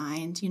open our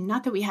mind,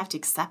 not that we have to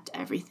accept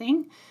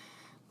everything,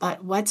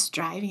 but what's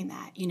driving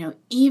that?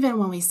 Even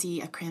when we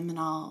see a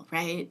criminal,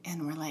 right,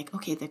 and we're like,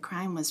 okay, the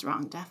crime was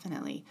wrong,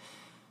 definitely,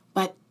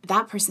 but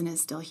that person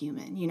is still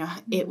human.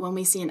 When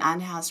we see an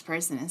unhoused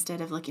person, instead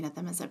of looking at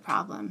them as a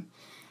problem,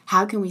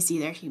 how can we see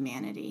their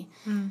humanity?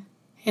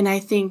 And I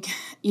think,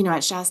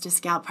 at Shasta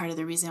Scout, part of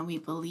the reason we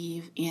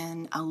believe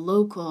in a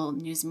local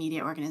news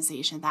media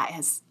organization that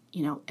has,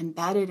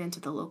 embedded into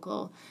the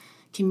local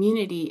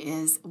community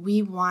is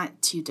we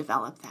want to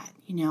develop that.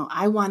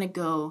 I want to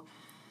go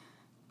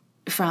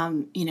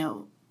from,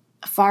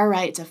 far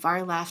right to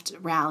far left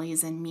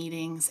rallies and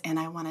meetings, and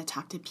I want to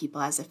talk to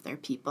people as if they're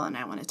people, and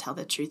I want to tell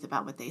the truth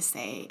about what they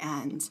say.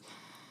 And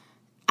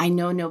I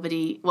know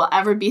nobody will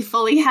ever be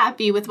fully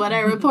happy with what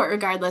I report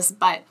regardless,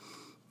 but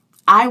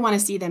I want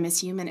to see them as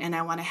human, and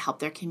I want to help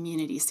their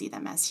community see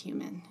them as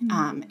human.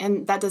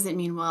 And that doesn't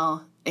mean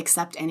we'll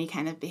accept any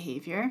kind of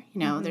behavior.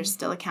 There's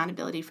still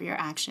accountability for your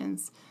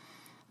actions.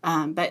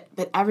 But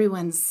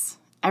everyone's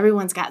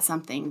got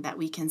something that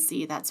we can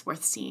see that's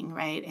worth seeing,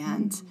 right?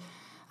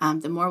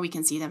 And the more we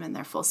can see them in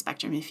their full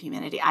spectrum of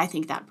humanity, I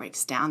think that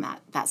breaks down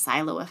that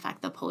silo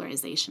effect, the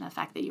polarization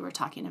effect that you were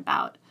talking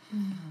about.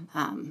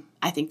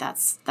 I think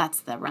that's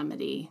the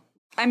remedy.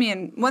 I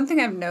mean, one thing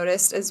I've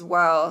noticed as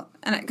well,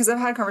 and because I've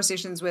had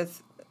conversations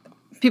with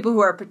people who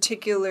are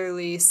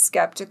particularly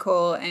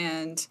skeptical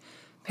and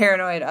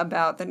paranoid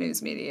about the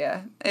news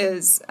media,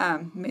 is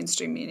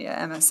mainstream media,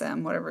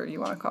 MSM, whatever you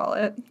want to call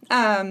it,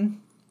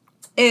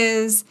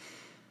 is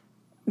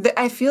that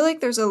I feel like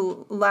there's a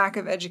lack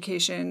of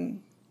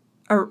education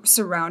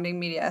surrounding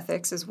media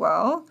ethics as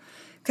well.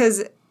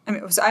 Because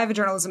so I have a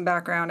journalism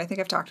background. I think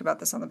I've talked about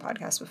this on the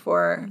podcast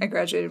before. I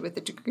graduated with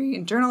a degree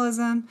in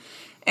journalism,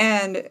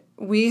 and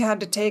we had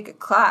to take a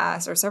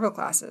class or several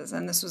classes,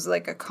 and this was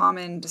like a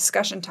common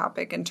discussion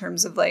topic in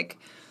terms of like,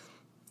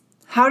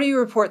 how do you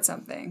report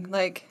something?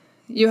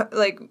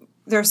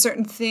 There are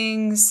certain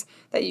things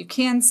that you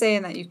can say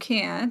and that you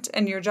can't,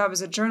 and your job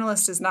as a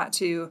journalist is not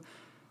to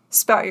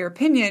spout your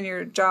opinion.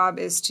 Your job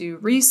is to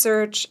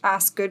research,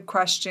 ask good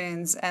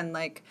questions, and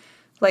like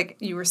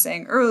you were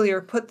saying earlier,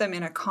 put them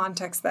in a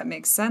context that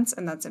makes sense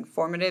and that's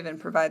informative and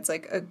provides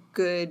like a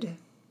good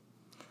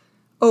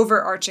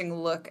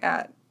overarching look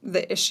at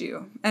the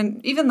issue.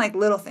 And even like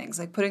little things,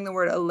 like putting the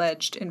word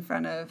alleged in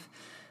front of,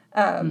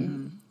 I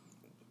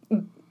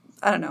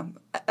don't know,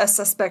 a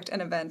suspect,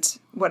 an event,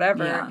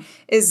 whatever,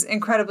 is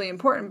incredibly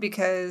important,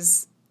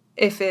 because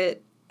if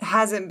it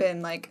hasn't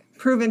been like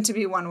proven to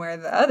be one way or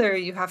the other,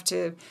 you have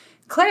to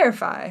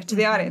clarify to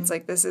the audience,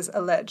 like, this is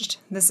alleged.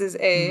 This is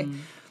a,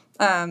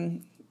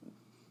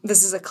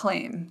 this is a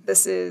claim.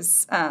 This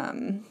is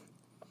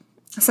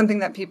something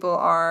that people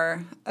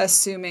are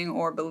assuming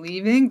or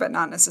believing, but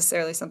not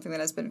necessarily something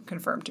that has been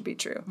confirmed to be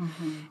true.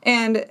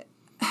 And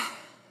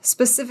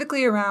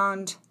specifically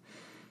around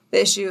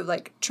the issue of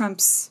like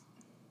Trump's,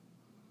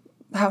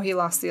 how he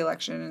lost the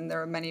election, and there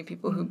were many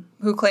people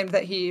who claimed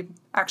that he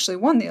actually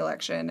won the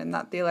election and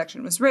that the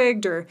election was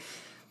rigged or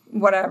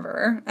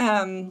whatever.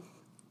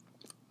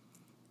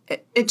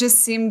 It just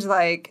seemed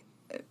like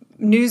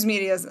news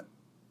media's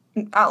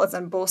outlets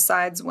on both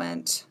sides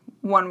went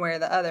one way or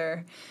the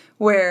other,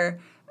 where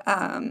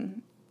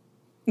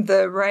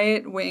the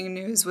right-wing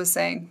news was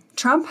saying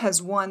Trump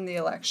has won the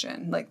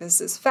election. Like, this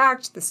is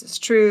fact, this is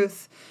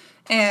truth.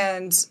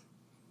 And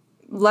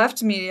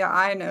left media,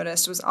 I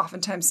noticed, was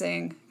oftentimes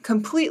saying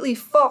completely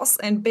false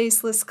and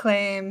baseless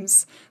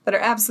claims that are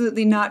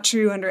absolutely not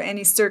true under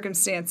any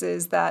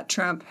circumstances that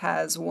Trump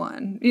has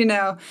won, you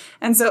know?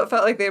 And so it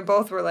felt like they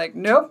both were like,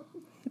 nope,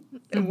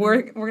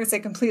 we're going to say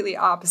completely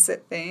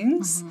opposite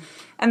things.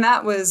 And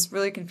that was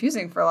really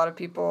confusing for a lot of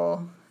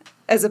people,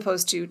 as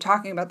opposed to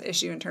talking about the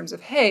issue in terms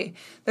of, hey,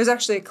 there's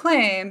actually a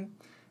claim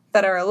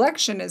that our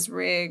election is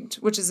rigged,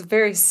 which is a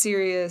very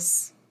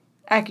serious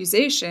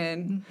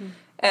accusation.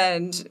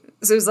 And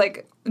so it was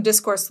like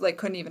discourse like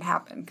couldn't even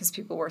happen because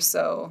people were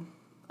so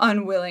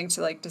unwilling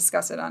to like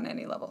discuss it on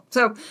any level.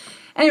 So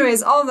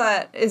anyways, all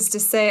that is to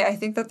say, I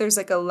think that there's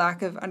like a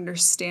lack of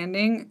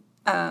understanding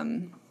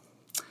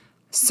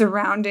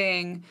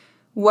surrounding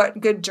what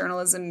good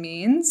journalism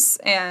means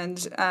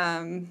and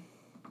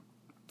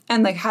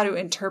like how to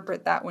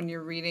interpret that when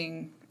you're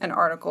reading an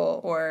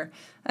article or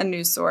a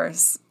news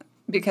source,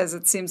 because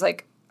it seems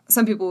like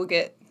some people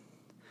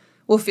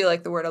will feel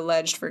like the word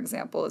alleged, for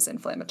example, is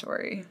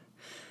inflammatory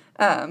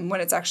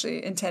when it's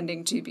actually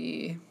intending to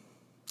be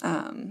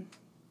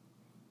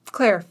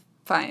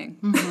clarifying.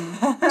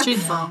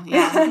 Truthful,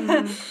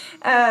 yeah.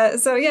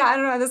 So, yeah, I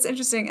don't know. That's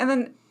interesting. And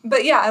then,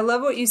 but yeah, I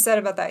love what you said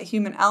about that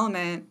human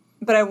element.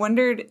 But I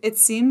wondered, it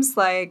seems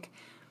like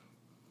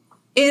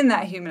in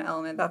that human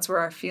element, that's where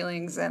our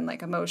feelings and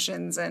like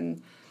emotions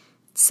and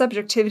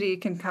subjectivity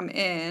can come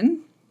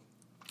in,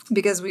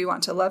 because we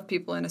want to love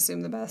people and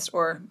assume the best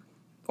or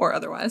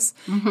otherwise.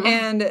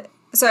 And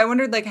so I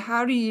wondered, like,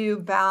 how do you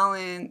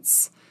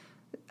balance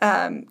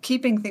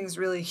keeping things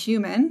really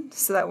human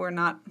so that we're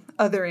not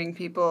othering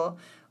people,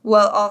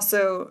 while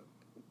also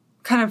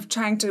kind of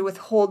trying to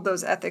withhold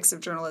those ethics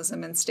of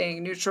journalism and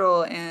staying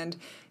neutral and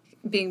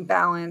being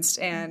balanced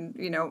and,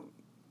 you know,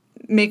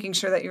 making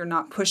sure that you're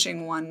not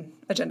pushing one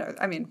agenda.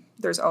 I mean,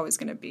 there's always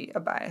going to be a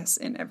bias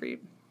in every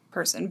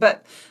person,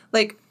 but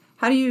like,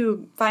 how do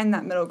you find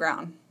that middle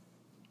ground?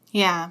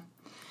 Yeah.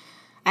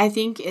 I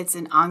think it's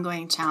an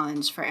ongoing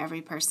challenge for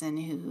every person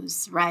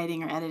who's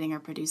writing or editing or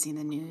producing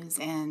the news,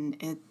 and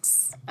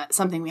it's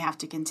something we have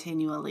to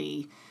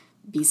continually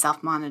be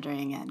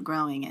self-monitoring and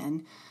growing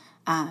in.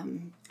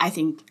 I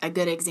think a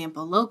good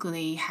example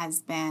locally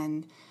has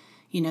been,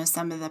 you know,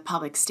 some of the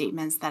public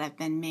statements that have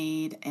been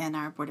made in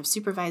our Board of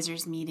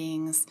Supervisors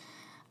meetings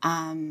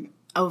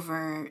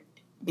over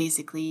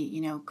basically,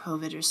 you know,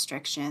 COVID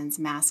restrictions,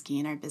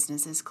 masking, our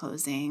businesses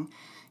closing.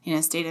 You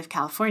know, state of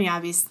California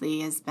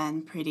obviously has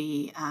been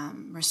pretty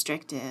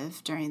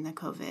restrictive during the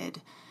COVID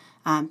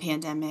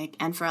pandemic.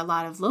 And for a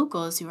lot of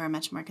locals who are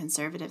much more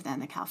conservative than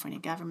the California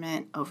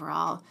government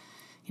overall,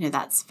 you know,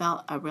 that's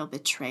felt a real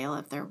betrayal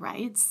of their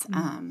rights.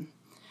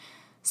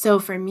 So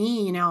for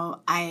me, you know,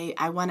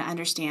 I want to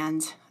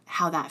understand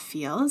how that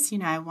feels. You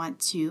know, I want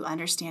to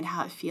understand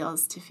how it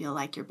feels to feel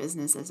like your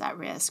business is at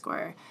risk,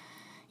 or,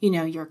 you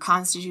know, your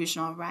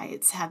constitutional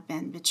rights have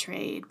been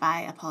betrayed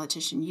by a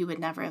politician you would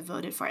never have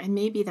voted for. And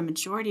maybe the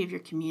majority of your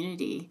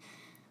community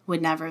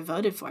would never have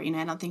voted for. You know,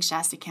 I don't think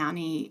Shasta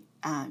County,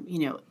 you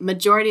know,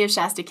 majority of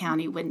Shasta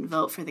County wouldn't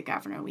vote for the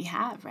governor we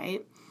have,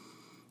 right?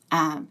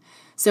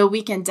 So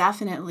we can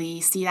definitely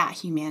see that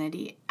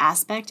humanity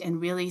aspect and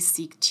really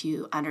seek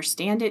to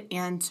understand it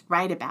and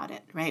write about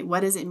it, right? What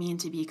does it mean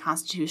to be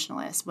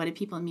constitutionalist? What do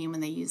people mean when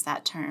they use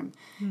that term?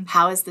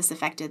 How has this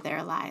affected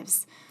their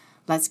lives?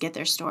 Let's get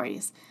their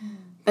stories.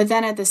 But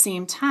then at the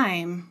same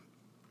time,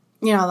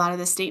 you know, a lot of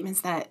the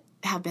statements that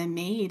have been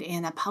made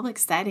in a public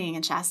setting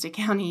in Shasta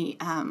County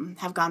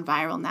have gone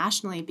viral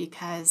nationally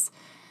because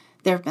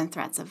there have been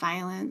threats of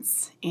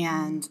violence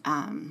and,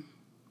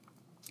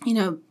 you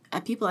know,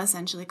 people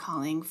essentially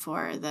calling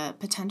for the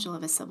potential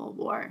of a civil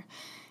war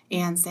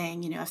and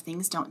saying, you know, if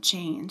things don't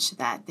change,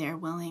 that they're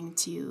willing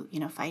to, you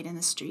know, fight in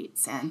the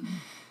streets. And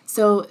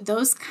so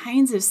those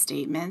kinds of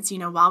statements, you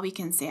know, while we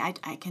can say,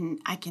 I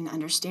can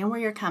understand where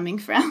you're coming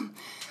from,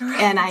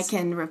 and I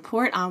can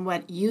report on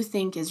what you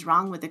think is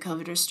wrong with the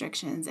COVID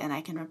restrictions, and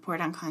I can report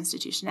on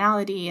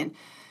constitutionality and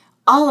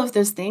all of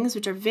those things,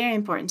 which are very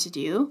important to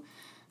do.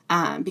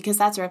 Because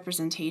that's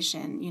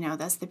representation, you know,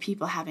 that's the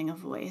people having a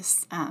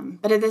voice.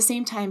 But at the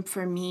same time,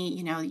 for me,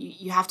 you know,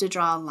 you have to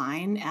draw a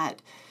line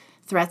at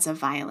threats of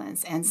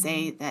violence and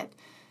say that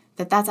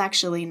that's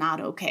actually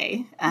not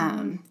okay.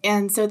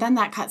 And so then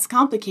that gets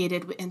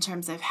complicated in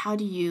terms of how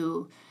do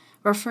you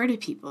refer to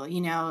people,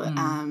 you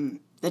know,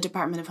 the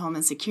Department of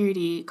Homeland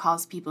Security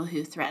calls people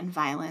who threaten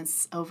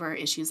violence over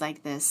issues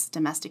like this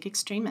domestic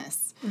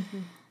extremists.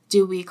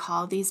 Do we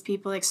call these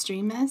people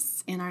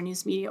extremists in our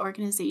news media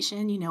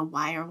organization?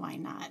 Why or why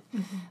not?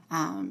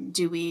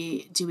 Do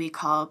we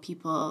call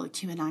people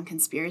QAnon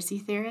conspiracy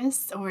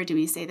theorists, or do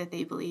we say that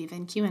they believe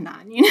in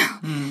QAnon?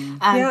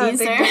 Big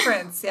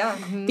difference. Yeah.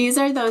 These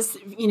are those,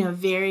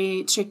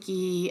 very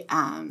tricky,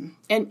 and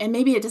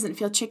maybe it doesn't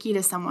feel tricky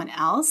to someone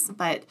else,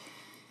 but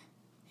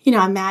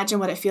imagine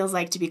what it feels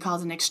like to be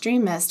called an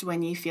extremist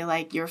when you feel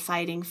like you're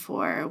fighting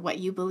for what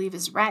you believe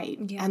is right.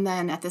 Yeah. And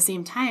then at the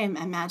same time,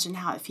 imagine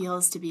how it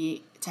feels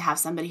to have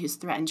somebody who's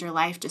threatened your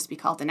life just be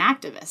called an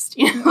activist.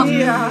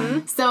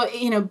 Yeah. So,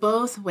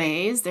 both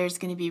ways, there's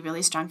going to be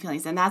really strong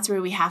feelings. And that's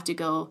where we have to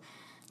go,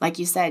 like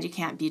you said, you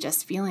can't be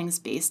just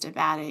feelings-based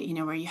about it,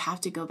 where you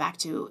have to go back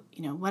to,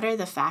 what are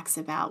the facts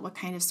about what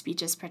kind of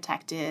speech is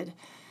protected,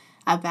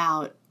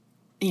 about,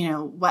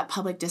 what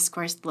public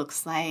discourse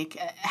looks like,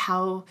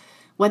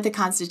 what the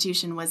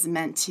Constitution was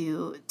meant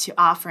to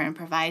offer and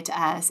provide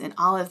to us, and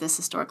all of this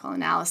historical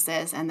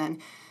analysis. And then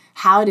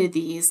how do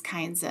these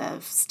kinds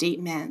of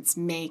statements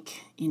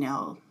make,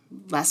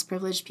 less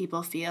privileged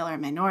people feel, or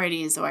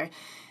minorities, or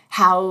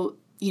how,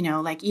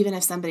 even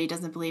if somebody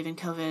doesn't believe in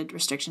COVID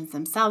restrictions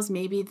themselves,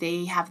 maybe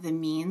they have the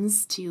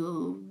means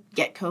to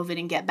get COVID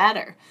and get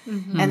better.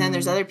 And then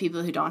there's other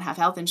people who don't have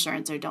health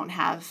insurance, or don't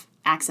have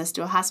access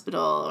to a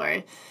hospital,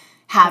 or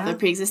have a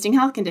pre-existing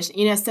health condition,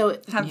 so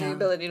have the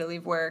ability to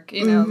leave work,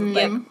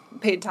 like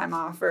paid time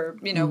off, or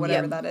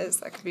whatever that is.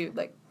 That could be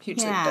like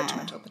hugely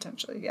detrimental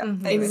potentially. Yeah,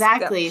 Anyways,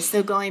 exactly.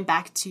 So going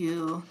back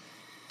to,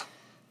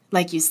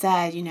 like you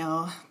said,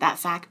 that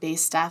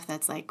fact-based stuff.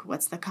 That's like,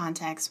 what's the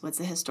context? What's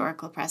the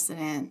historical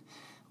precedent?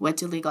 What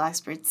do legal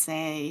experts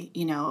say?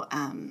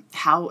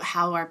 How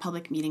are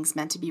public meetings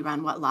meant to be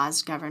run? What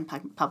laws govern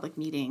public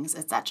meetings,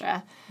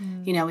 etc.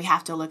 We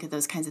have to look at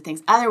those kinds of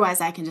things.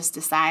 Otherwise, I can just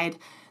decide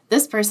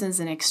this person's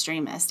an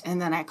extremist,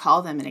 and then I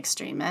call them an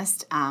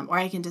extremist, or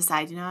I can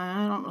decide,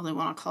 I don't really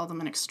want to call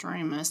them an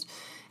extremist,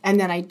 and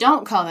then I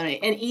don't call them,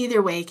 and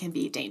either way can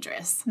be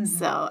dangerous.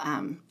 So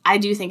I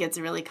do think it's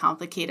really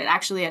complicated.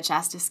 Actually, at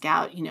Shasta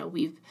Scout,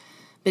 we've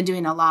been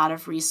doing a lot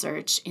of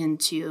research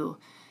into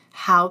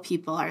how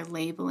people are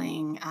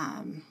labeling,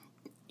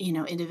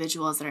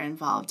 individuals that are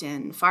involved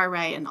in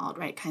far-right and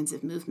alt-right kinds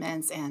of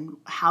movements, and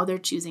how they're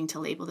choosing to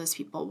label those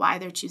people, why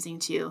they're choosing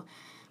to.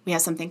 We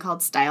have something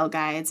called style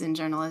guides in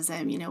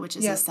journalism, which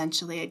is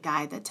essentially a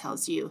guide that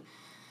tells you,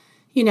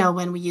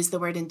 when we use the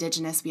word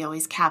Indigenous, we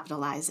always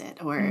capitalize it.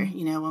 Or,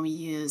 when we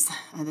use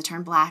the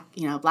term Black,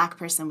 Black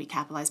person, we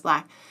capitalize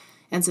Black.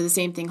 And so the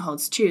same thing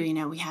holds true.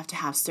 We have to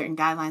have certain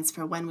guidelines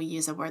for when we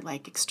use a word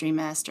like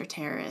extremist or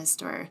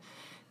terrorist or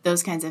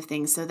those kinds of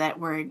things, so that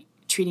we're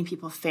treating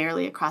people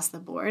fairly across the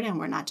board and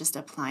we're not just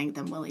applying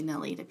them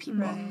willy-nilly to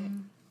people. Right.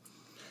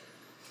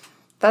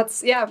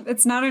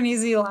 It's not an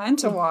easy line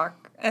to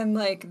walk. And,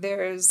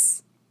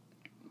 there's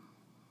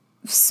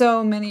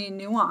so many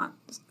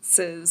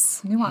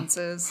nuances.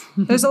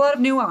 There's a lot of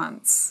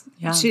nuance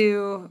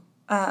to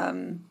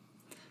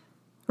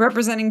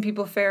representing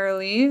people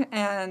fairly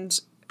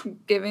and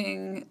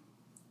giving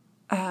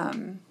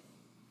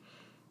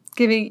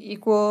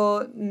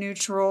equal,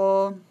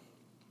 neutral,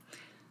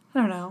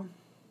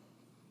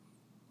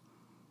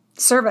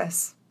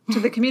 service to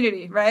the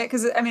community, right?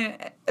 Because, at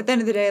the end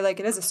of the day, it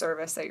is a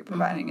service that you're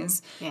providing,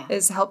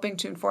 is helping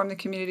to inform the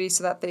community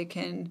so that they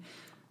can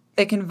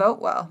vote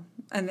well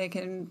and they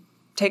can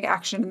take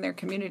action in their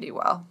community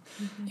well.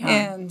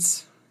 And,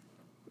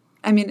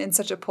 in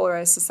such a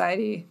polarized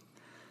society,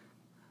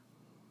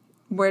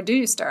 where do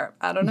you start?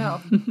 I don't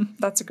know.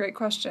 That's a great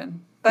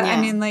question. But,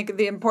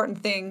 the important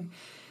thing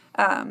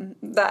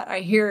that I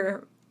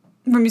hear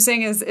from you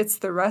saying is it's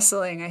the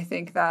wrestling, I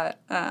think,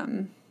 that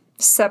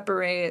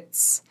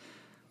separates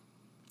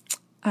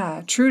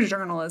true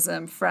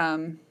journalism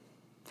from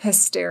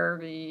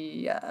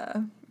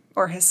hysteria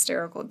or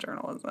hysterical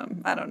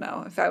journalism. I don't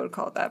know if I would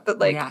call it that, but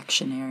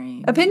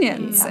reactionary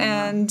opinions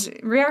and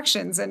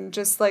reactions, and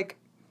just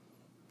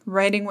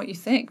writing what you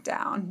think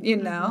down,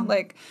 and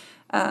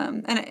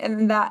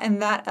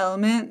that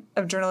element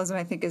of journalism,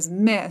 I think, is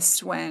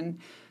missed when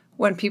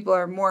people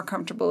are more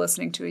comfortable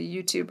listening to a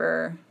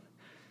YouTuber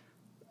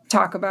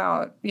talk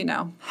about,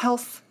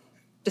 health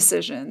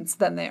decisions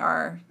than they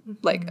are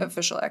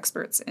official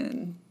experts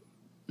in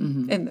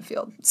the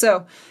field.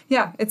 So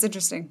it's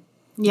interesting.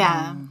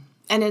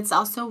 And it's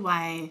also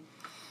why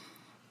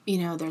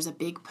there's a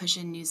big push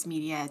in news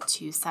media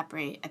to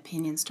separate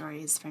opinion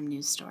stories from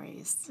news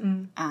stories,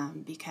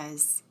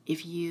 because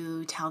if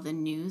you tell the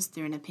news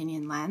through an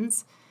opinion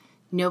lens,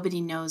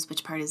 nobody knows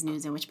which part is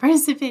news and which part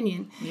is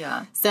opinion.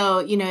 So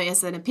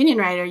as an opinion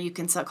writer, you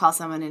can call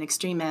someone an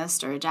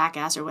extremist or a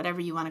jackass or whatever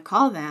you want to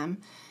call them.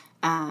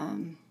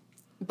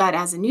 But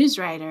as a news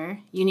writer,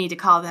 you need to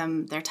call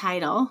them their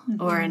title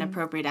or an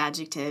appropriate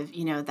adjective,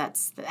 that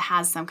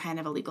has some kind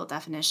of a legal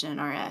definition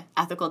or an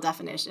ethical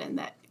definition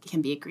that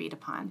can be agreed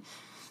upon.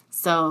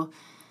 So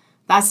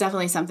that's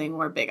definitely something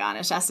we're big on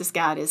at Shasta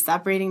Scout, is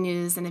separating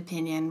news and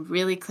opinion,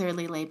 really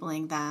clearly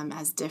labeling them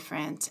as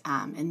different,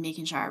 and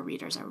making sure our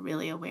readers are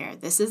really aware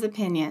this is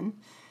opinion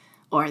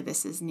or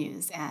this is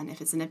news. And if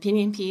it's an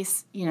opinion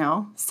piece,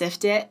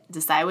 sift it,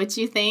 decide what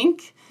you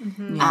think.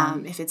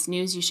 If it's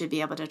news, you should be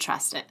able to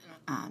trust it,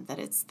 that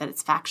it's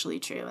factually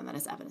true and that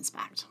it's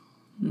evidence-backed.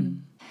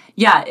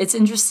 Yeah, it's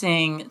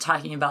interesting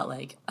talking about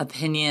like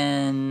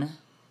opinion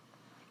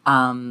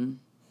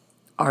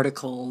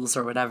articles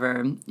or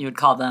whatever you would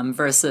call them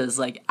versus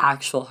like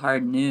actual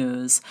hard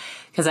news,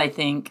 because I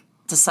think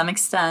to some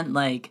extent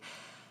like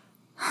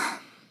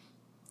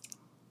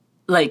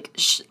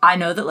I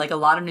know that like a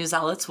lot of news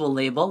outlets will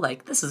label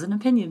like this is an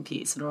opinion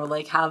piece and or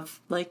like have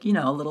like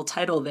a little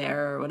title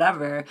there or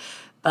whatever,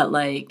 but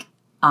like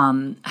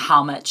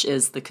how much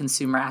is the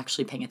consumer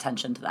actually paying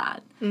attention to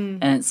that?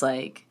 And it's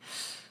like,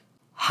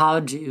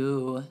 how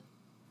do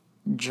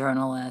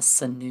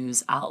journalists and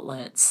news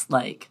outlets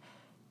like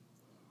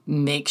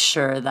make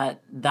sure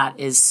that that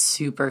is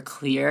super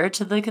clear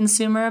to the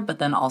consumer, but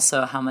then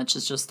also how much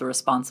is just the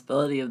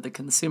responsibility of the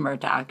consumer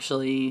to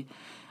actually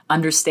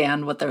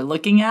understand what they're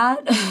looking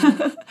at?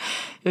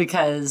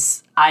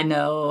 Because I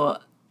know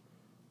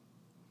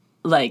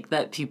like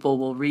that people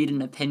will read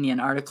an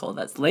opinion article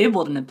that's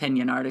labeled an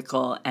opinion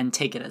article and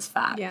take it as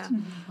fact. Yeah.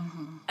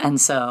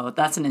 And so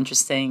that's an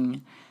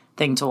interesting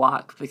thing to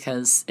walk,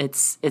 because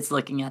it's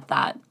looking at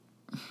that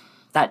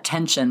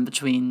tension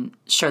between,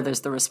 sure,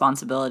 there's the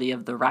responsibility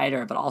of the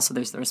writer, but also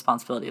there's the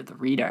responsibility of the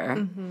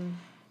reader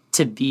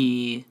to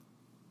be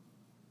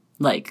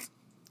like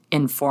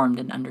informed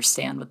and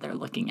understand what they're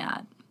looking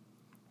at.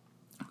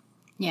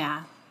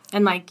 Yeah.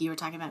 And like you were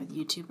talking about with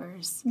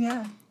YouTubers,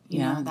 you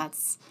know,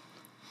 that's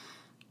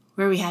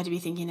where we had to be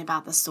thinking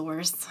about the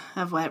source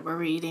of what we're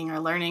reading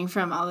or learning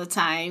from all the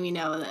time.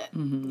 That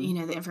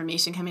the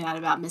information coming out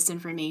about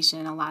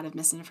misinformation, a lot of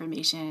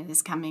misinformation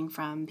is coming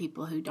from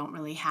people who don't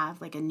really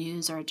have like a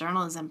news or a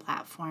journalism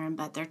platform,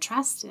 but they're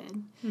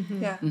trusted.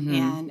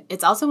 And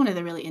it's also one of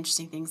the really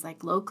interesting things,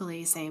 like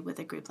locally, say with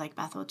a group like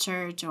Bethel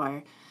Church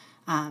or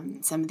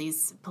some of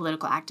these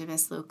political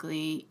activists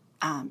locally,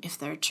 if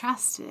they're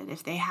trusted,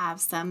 if they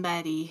have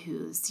somebody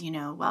who's,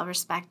 well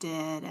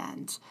respected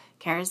and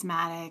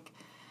charismatic,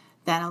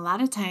 then a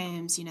lot of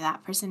times,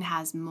 that person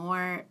has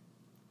more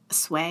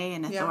sway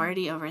and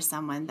authority over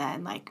someone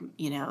than like,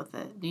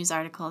 the news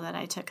article that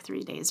I took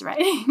 3 days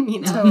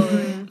writing,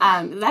 Totally.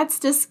 That's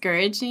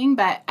discouraging,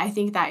 but I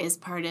think that is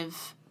part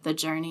of the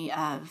journey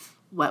of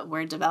what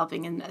we're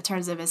developing in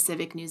terms of a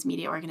civic news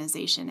media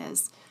organization,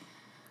 is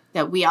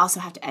that we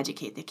also have to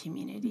educate the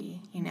community.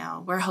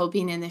 We're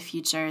hoping in the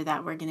future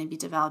that we're going to be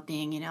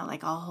developing,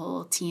 like a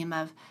whole team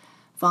of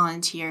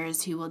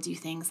volunteers who will do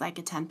things like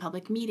attend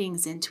public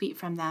meetings and tweet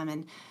from them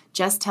and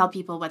just tell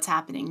people what's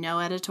happening. No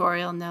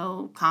editorial,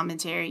 no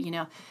commentary,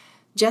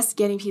 just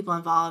getting people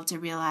involved to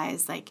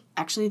realize like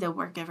actually the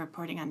work of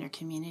reporting on your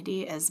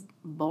community is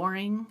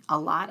boring a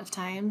lot of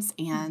times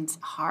and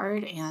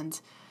hard.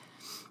 And,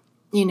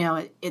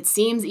 it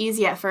seems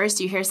easy at first.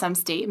 You hear some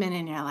statement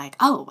and you're like,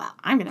 oh, well,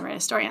 I'm going to write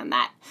a story on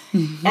that.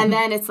 And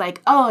then it's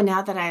like, oh,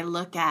 now that I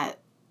look at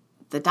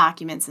the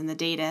documents and the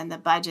data and the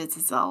budgets,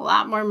 it's a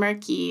lot more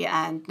murky.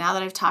 And now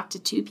that I've talked to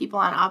two people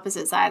on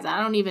opposite sides,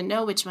 I don't even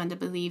know which one to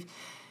believe.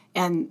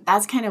 And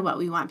that's kind of what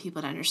we want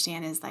people to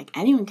understand, is like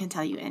anyone can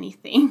tell you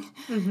anything.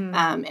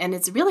 And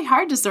it's really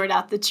hard to sort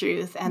out the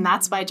truth. And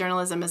that's why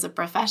journalism is a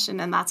profession.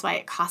 And that's why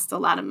it costs a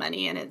lot of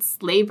money and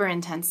it's labor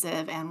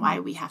intensive, and why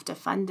we have to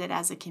fund it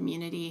as a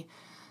community,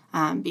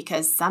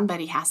 because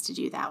somebody has to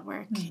do that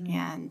work.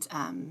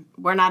 And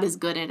we're not as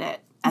good at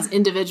it as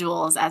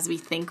individuals as we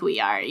think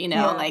we are,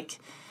 like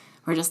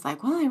we're just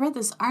like, well, I read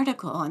this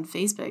article on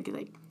Facebook,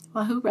 like,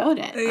 well, who wrote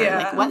it? Or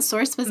like, what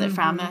source was it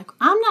from? Like,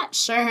 I'm not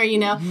sure,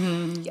 And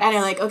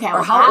they're like, okay,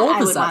 well, how old I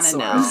is would that want to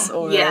source? know.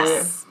 Or,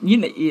 Yes.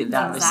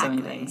 There's so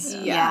many things.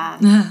 Yeah.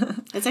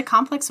 It's a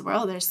complex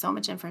world. There's so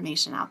much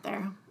information out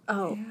there.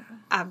 Oh,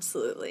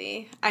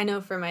 absolutely. I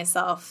know for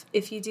myself,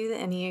 if you do the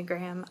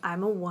Enneagram,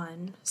 I'm a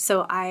 1.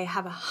 So I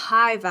have a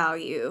high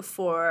value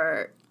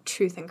for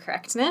truth and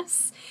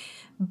correctness.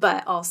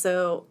 But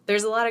also,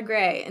 there's a lot of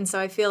gray. And so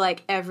I feel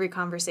like every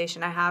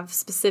conversation I have,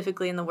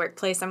 specifically in the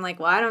workplace, I'm like,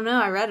 well, I don't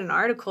know. I read an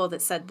article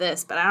that said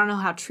this, but I don't know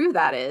how true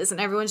that is. And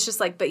everyone's just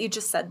like, but you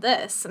just said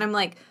this. And I'm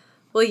like,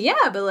 well,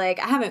 yeah, but like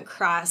I haven't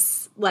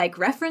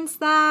referenced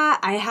that.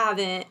 I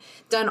haven't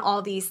done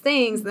all these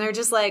things. And they're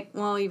just like,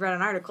 well, you read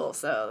an article,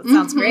 so it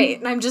sounds great.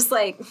 And I'm just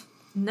like,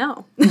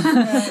 no,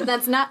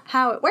 that's not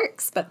how it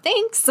works, but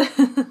thanks.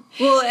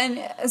 Well, and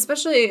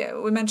especially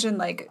we mentioned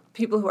like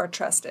people who are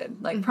trusted,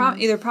 like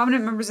either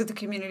prominent members of the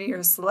community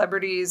or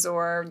celebrities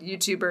or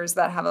YouTubers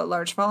that have a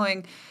large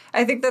following.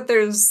 I think that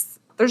there's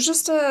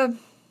just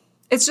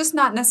it's just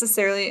not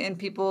necessarily in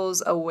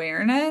people's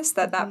awareness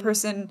that that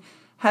person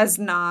has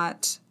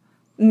not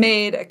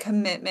made a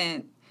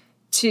commitment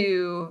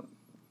to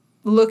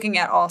looking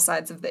at all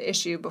sides of the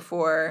issue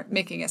before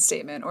making a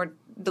statement or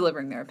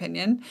delivering their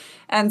opinion.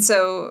 And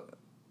so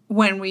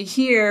when we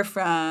hear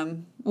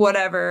from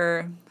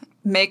whatever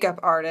makeup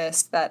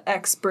artist that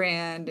X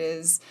brand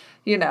is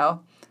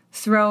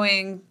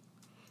throwing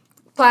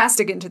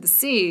plastic into the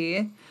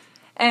sea.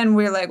 And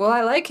we're like, well,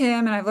 I like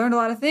him and I've learned a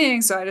lot of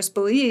things, so I just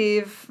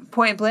believe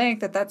point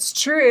blank that that's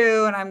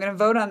true, and I'm going to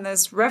vote on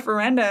this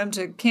referendum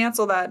to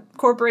cancel that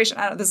corporation.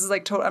 I don't, this is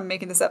like total, I'm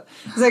making this up.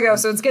 It's like, oh,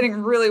 so it's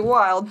getting really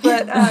wild.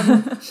 But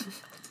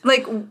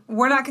like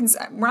we're not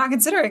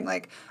considering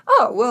like,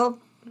 oh, well,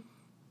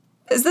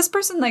 is this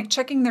person like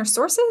checking their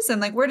sources,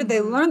 and like where did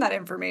they learn that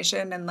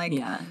information, and like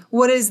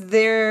what is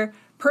their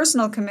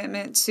personal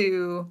commitment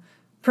to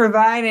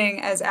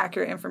providing as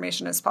accurate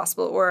information as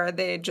possible, or are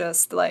they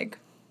just like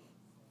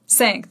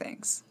saying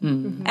things?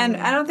 And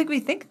I don't think we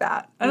think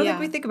that. I don't think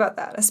we think about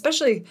that,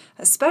 especially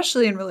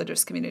in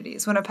religious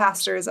communities, when a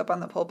pastor is up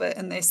on the pulpit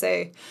and they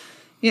say,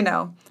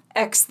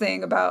 X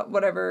thing about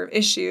whatever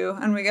issue,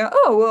 and we go,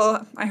 oh,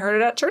 well, I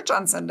heard it at church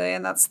on Sunday,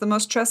 and that's the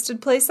most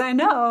trusted place I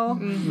know,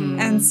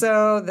 and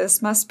so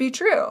this must be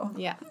true.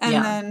 And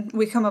then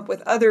we come up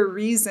with other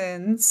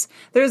reasons.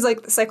 There's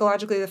like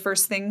psychologically the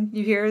first thing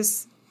you hear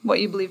is what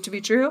you believe to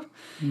be true,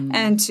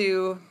 and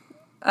to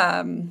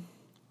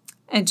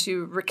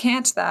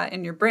recant that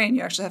in your brain,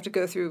 you actually have to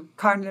go through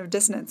cognitive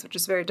dissonance, which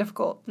is very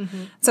difficult.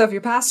 So if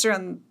your pastor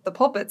on the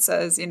pulpit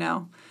says,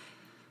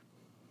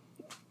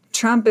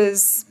 Trump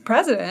is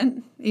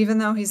president, even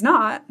though he's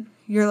not,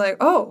 you're like,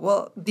 oh,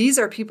 well, these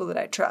are people that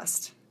I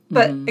trust.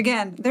 But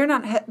again, they're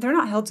not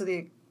held to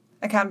the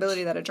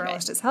accountability that a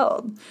journalist is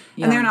held.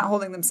 And they're not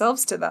holding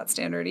themselves to that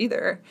standard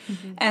either.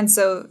 And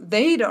so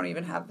they don't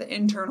even have the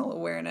internal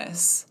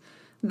awareness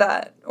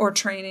or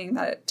training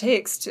that it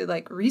takes to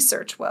like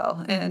research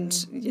well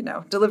and,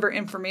 deliver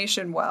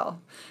information well.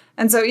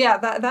 And so,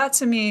 that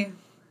to me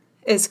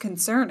is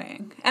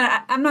concerning.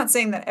 And I'm not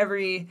saying that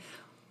every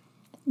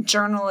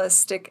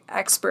journalistic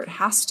expert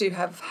has to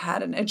have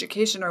had an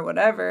education or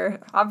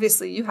whatever.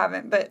 Obviously you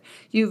haven't, but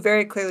you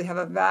very clearly have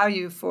a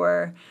value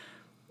for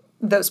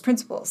those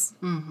principles,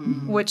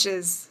 which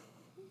is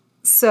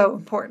so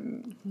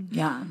important.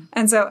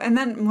 And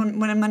then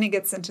when money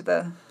gets into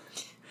when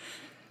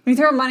you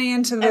throw money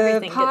into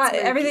the pot,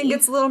 everything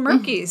gets a little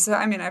murky. So,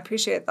 I mean, I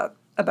appreciate that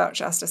about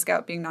Shasta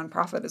Scout being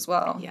nonprofit as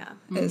well.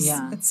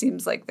 It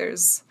seems like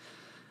there's,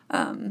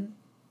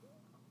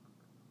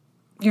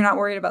 you're not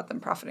worried about them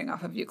profiting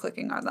off of you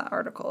clicking on that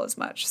article as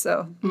much.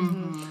 So,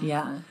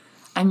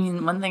 I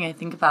mean, one thing I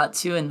think about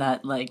too, in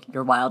that like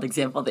your wild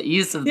example that you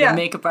used of the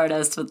makeup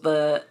artist with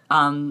the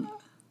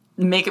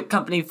makeup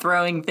company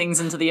throwing things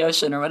into the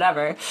ocean or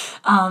whatever.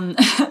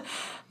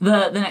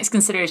 The next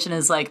consideration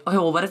is like, okay,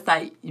 well, what if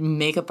that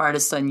makeup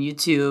artist on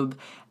YouTube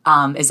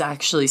is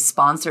actually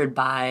sponsored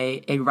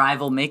by a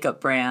rival makeup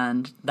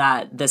brand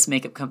that this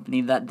makeup company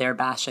that they're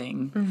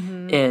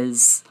bashing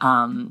is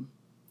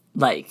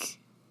like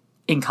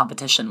in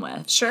competition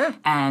with? Sure.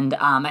 And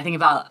I think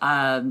about,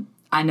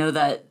 I know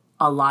that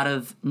a lot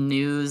of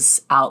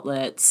news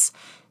outlets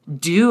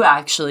do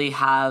actually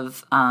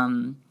have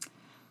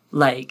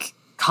like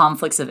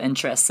conflicts of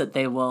interest that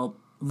they will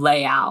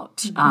lay out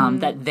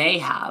that they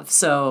have.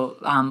 So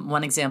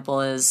one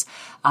example is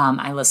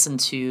I listen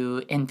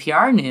to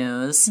NPR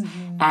News,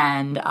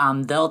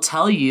 and they'll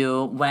tell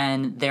you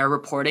when they're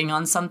reporting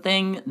on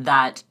something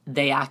that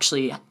they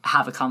actually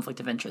have a conflict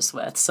of interest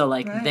with. So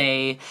like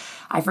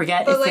I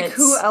forget but if like it's...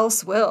 who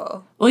else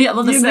will? Well, yeah,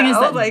 well, the thing is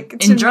that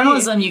like, in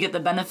journalism, you get the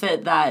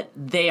benefit that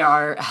they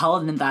are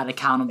held in that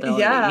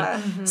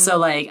accountability. So,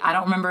 like, I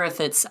don't remember if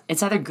it's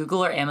either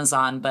Google or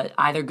Amazon, but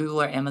either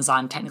Google or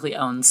Amazon technically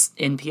owns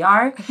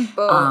NPR. I think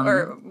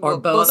both, or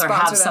both, or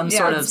have some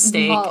sort of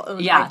stake.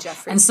 By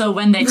Jeffrey. And so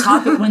when they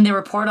when they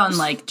report on,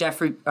 like, Jeff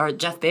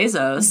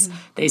Bezos,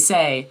 they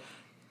say,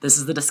 this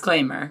is the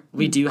disclaimer.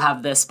 We do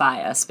have this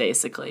bias,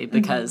 basically,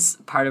 because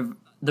part of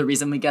the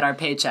reason we get our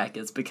paycheck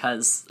is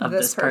because of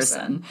this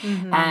person.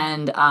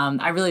 And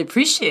I really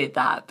appreciate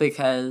that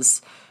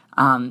because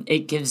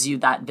it gives you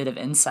that bit of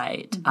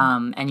insight.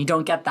 And you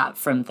don't get that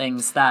from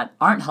things that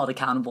aren't held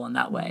accountable in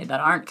that way, that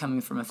aren't coming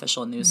from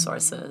official news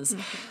sources.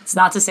 It's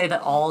not to say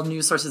that all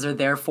news sources are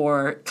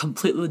therefore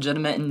completely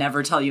legitimate and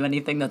never tell you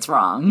anything that's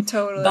wrong.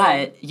 Totally.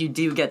 But you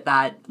do get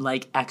that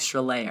like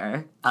extra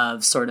layer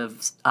of sort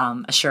of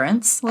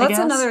assurance. Well, that's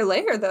another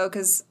layer, though,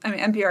 because, I mean,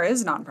 NPR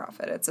is a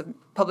nonprofit. It's a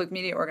public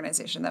media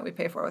organization that we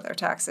pay for with our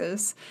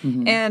taxes,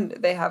 and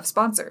they have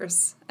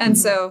sponsors. And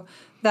so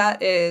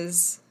that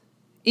is,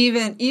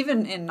 even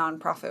in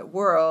nonprofit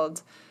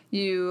world,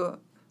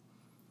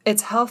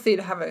 it's healthy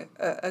to have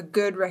a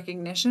good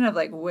recognition of,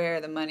 like, where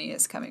the money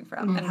is coming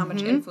from and how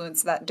much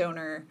influence that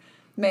donor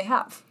may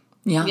have.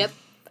 Yeah. Yep.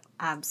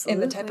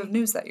 Absolutely. In the type of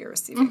news that you're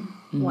receiving.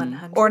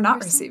 100%. Or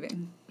not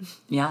receiving.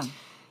 Yeah.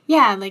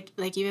 Yeah,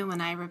 like even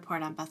when I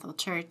report on Bethel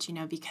Church,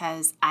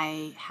 because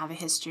I have a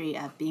history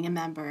of being a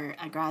member,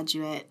 a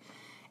graduate,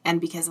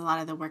 and because a lot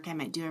of the work I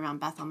might do around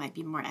Bethel might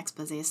be more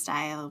expose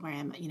style, where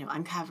I'm,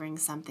 uncovering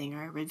something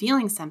or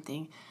revealing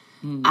something,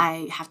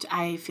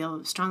 I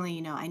feel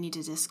strongly, I need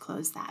to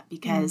disclose that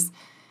because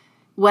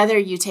whether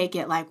you take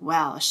it like,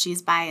 well,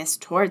 she's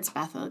biased towards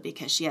Bethel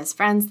because she has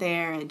friends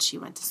there and she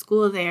went to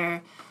school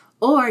there,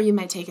 Or you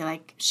might take it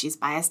like she's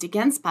biased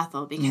against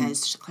Bethel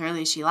because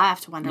clearly she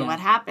left. Wonder what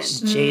happened.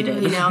 She's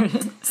jaded. You know,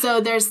 so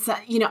there's,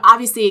 you know,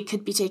 obviously it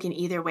could be taken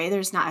either way.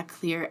 There's not a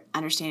clear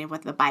understanding of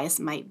what the bias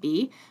might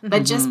be.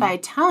 But just by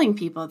telling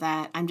people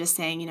that, I'm just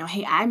saying, you know,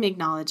 hey, I'm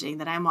acknowledging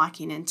that I'm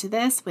walking into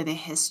this with a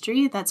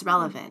history that's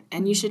relevant.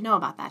 And you should know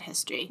about that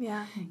history.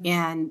 Yeah.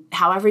 And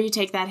however you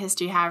take that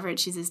history, however it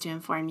chooses to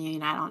inform you, you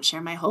know, I don't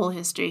share my whole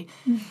history.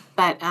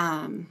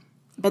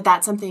 But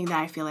that's something that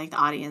I feel like the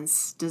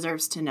audience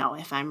deserves to know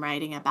if I'm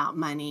writing about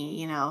money.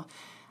 You know,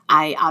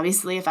 I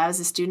obviously, if I was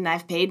a student,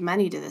 I've paid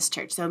money to this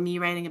church. So me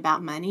writing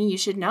about money, you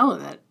should know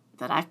that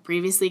I've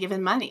previously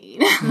given money.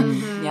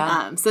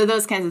 So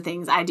those kinds of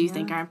things I do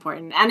think are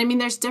important. And I mean,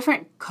 there's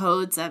different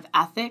codes of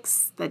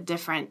ethics that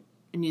different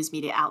news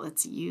media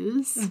outlets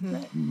use,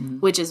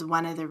 which is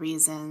one of the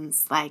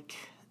reasons, like,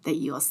 that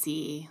you'll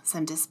see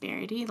some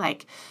disparity.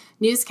 Like,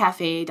 News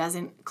Cafe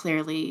doesn't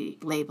clearly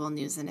label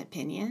news and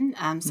opinion,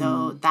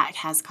 so that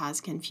has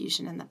caused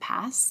confusion in the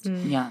past.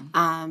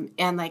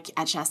 And like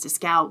at Shasta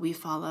Scout, we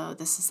follow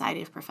the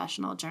Society of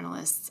Professional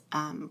Journalists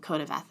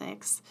Code of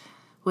Ethics,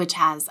 which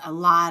has a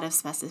lot of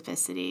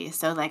specificity.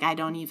 So like, I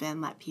don't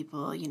even let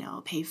people, you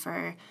know, pay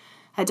for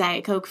a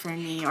Diet Coke for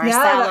me or a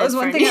salad. That was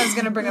one thing I was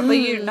going to bring up. Like,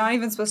 you're not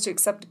even supposed to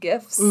accept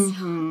gifts.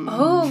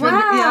 Oh,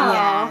 wow.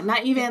 Yeah,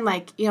 not even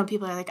like, you know,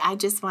 people are like, I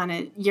just want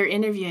to, you're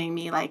interviewing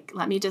me, like,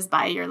 let me just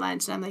buy your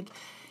lunch. And I'm like,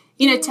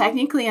 you know,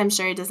 technically I'm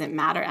sure it doesn't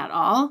matter at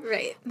all.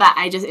 Right. But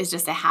it's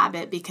just a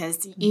habit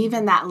because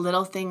even that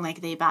little thing,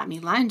 like they bought me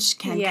lunch,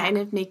 can kind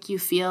of make you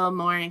feel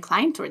more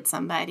inclined towards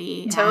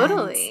somebody.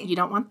 Totally. You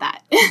don't want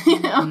that. You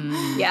know?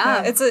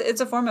 Yeah.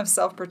 It's a form of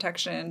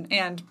self-protection,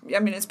 and I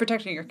mean, it's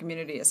protecting your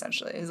community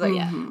essentially. It's like,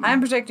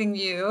 I'm protecting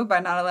you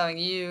by not allowing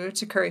you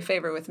to curry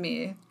favor with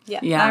me.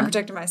 And I'm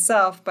protecting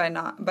myself by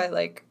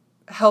like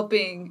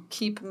helping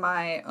keep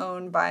my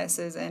own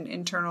biases and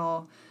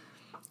internal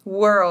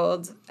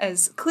world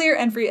as clear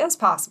and free as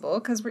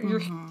possible, because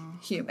you're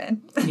human.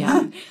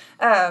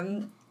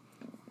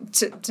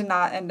 To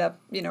not end up,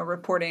 you know,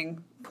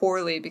 reporting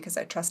poorly because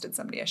I trusted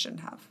somebody I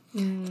shouldn't have.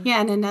 Yeah,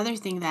 and another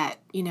thing that,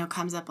 you know,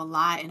 comes up a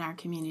lot in our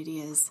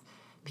community is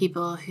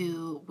people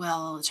who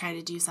will try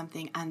to do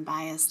something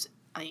unbiased,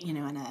 you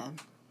know, in a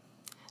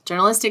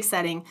journalistic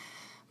setting,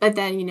 but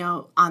then, you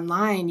know,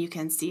 online you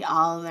can see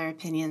all their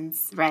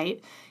opinions,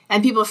 right?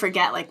 And people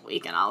forget, like, we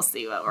can all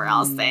see what we're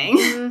all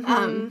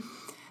saying.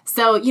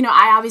 So, you know,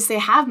 I obviously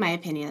have my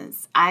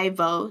opinions. I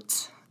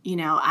vote. You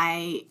know,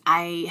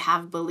 I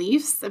have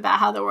beliefs about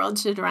how the world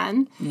should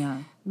run.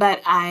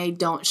 But I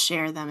don't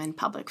share them in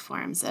public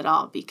forums at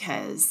all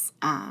because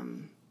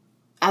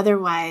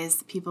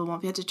otherwise people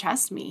won't be able to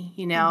trust me,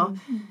 you know?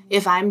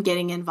 If I'm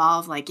getting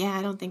involved, like,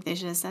 I don't think they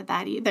should have said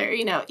that either.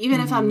 You know, even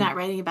if I'm not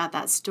writing about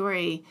that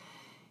story,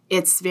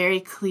 it's very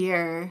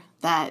clear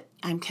that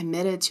I'm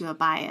committed to a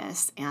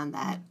bias and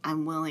that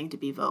I'm willing to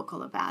be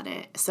vocal about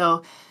it.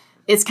 So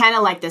it's kind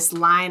of like this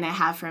line I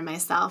have for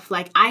myself.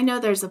 Like, I know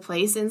there's a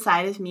place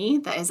inside of me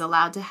that is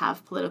allowed to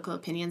have political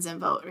opinions and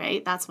vote,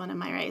 right? That's one of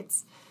my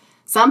rights.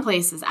 Some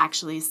places,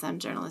 actually, some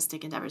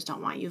journalistic endeavors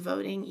don't want you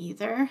voting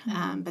either.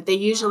 But they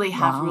usually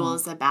have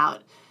rules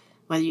about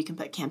whether you can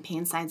put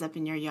campaign signs up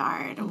in your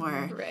yard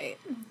or,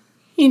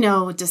 you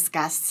know,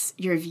 discuss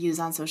your views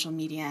on social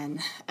media.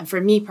 And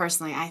for me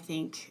personally, I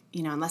think,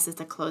 you know, unless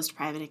it's a closed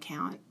private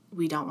account,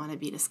 we don't want to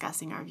be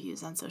discussing our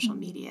views on social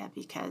media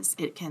because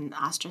it can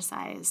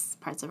ostracize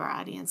parts of our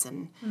audience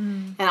and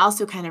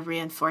also kind of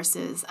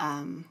reinforces,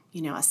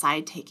 you know, a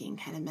side-taking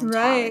kind of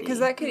mentality. Right, because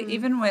that could,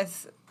 even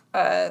with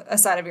a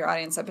side of your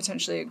audience that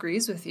potentially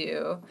agrees with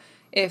you,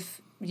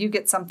 if you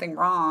get something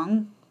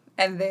wrong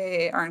and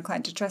they are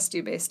inclined to trust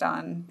you based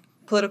on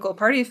political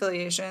party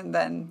affiliation,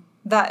 then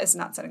that is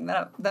not setting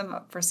them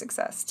up for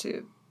success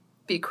to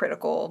be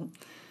critical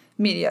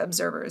media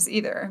observers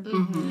either.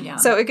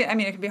 So it can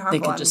be harmful.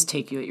 They could just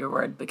take you at your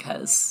word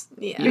because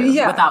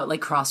without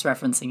like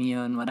cross-referencing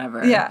you and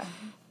whatever.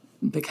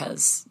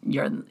 Because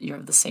you're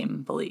of the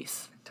same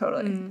belief.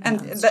 Totally.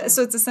 And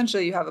so it's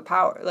essentially you have a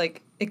power,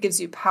 like it gives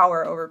you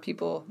power over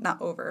people,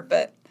 not over,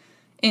 but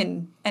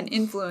in an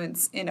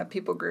influence in a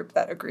people group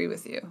that agree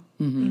with you,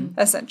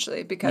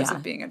 essentially, because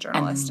of being a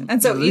journalist.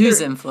 And so you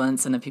lose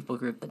influence in a people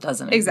group that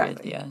doesn't agree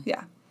with you.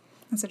 Yeah.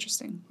 That's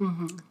interesting.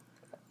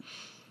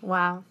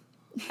 Wow.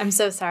 I'm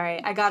so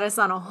sorry. I got us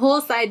on a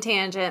whole side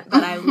tangent,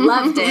 but I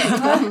loved it.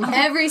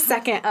 Every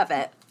second of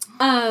it.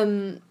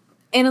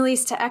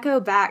 Annalise, to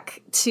echo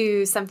back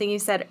to something you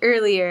said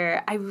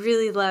earlier, I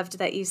really loved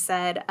that you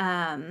said,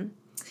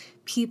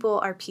 people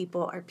are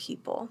people are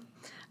people.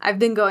 I've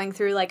been going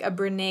through like a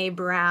Brene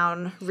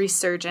Brown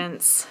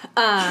resurgence.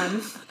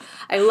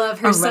 I love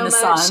her so much.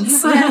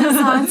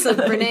 Renaissance of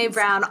Brene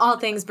Brown, all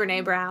things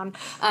Brene Brown.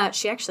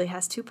 She actually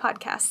has 2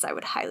 podcasts. I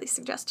would highly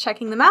suggest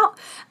checking them out.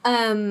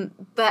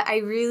 But I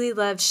really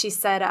loved, she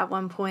said at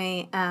one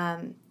point,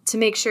 to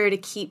make sure to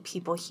keep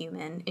people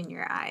human in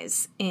your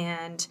eyes.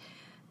 And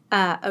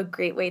a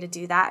great way to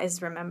do that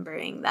is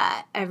remembering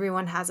that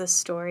everyone has a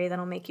story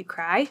that'll make you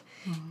cry.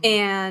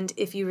 And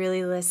if you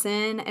really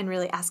listen and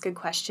really ask good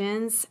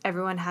questions,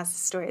 everyone has a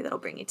story that'll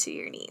bring you to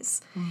your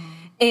knees.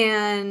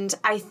 And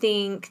I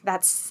think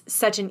that's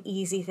such an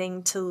easy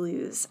thing to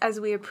lose as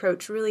we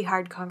approach really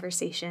hard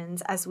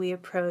conversations, as we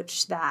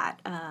approach that,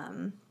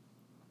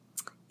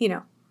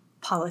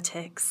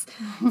 politics,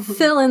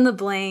 fill in the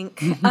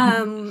blank,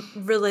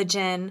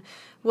 religion,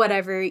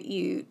 whatever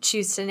you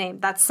choose to name.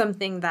 That's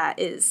something that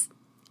is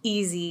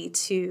easy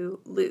to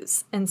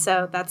lose. And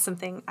so that's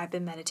something I've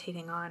been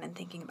meditating on and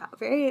thinking about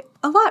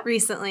a lot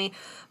recently.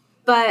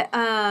 But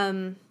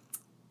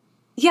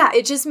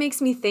it just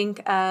makes me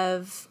think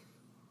of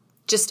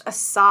just a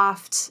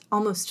soft,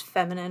 almost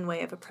feminine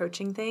way of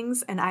approaching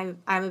things. And I'm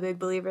a big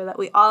believer that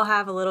we all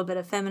have a little bit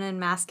of feminine,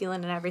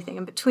 masculine, and everything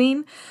in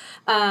between.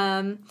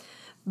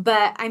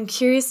 But I'm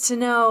curious to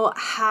know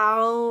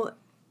how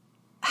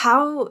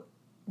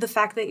the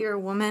fact that you're a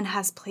woman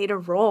has played a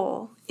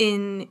role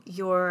in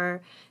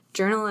your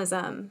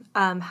journalism,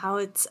 how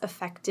it's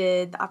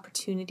affected the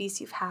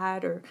opportunities you've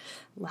had or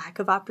lack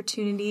of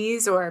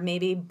opportunities, or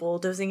maybe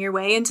bulldozing your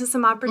way into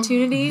some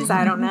opportunities.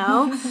 I don't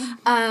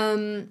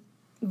know.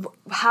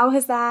 How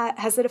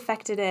has it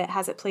affected it?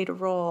 Has it played a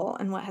role?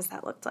 And what has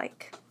that looked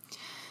like?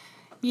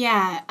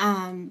 Yeah,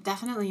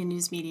 definitely in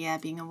news media,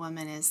 being a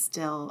woman is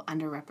still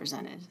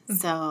underrepresented.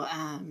 So,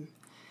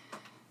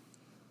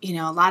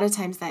 a lot of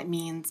times that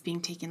means being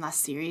taken less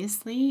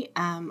seriously,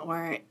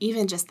 or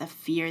even just the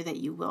fear that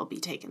you will be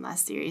taken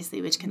less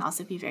seriously, which can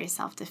also be very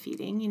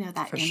self-defeating,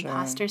 that For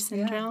imposter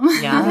syndrome.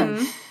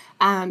 Yeah.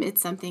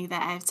 It's something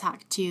that I've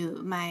talked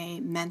to my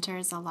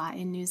mentors a lot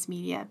in news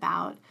media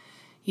about,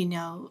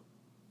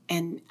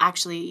 and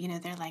actually,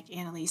 they're like,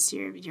 Annalise,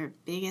 your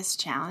biggest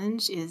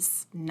challenge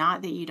is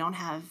not that you don't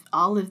have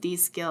all of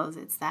these skills.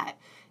 It's that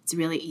it's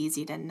really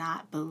easy to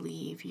not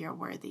believe you're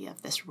worthy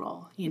of this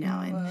role,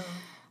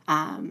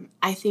 and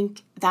I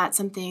think that's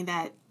something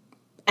that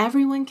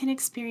everyone can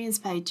experience,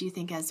 but I do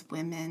think as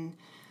women,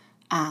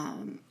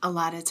 a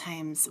lot of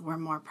times we're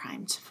more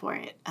primed for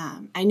it.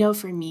 I know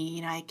for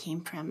me,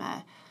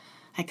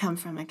 I come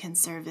from a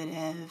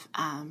conservative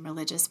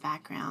religious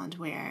background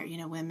where,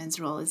 women's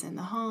role is in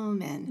the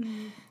home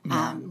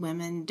and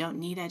women don't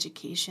need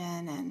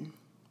education.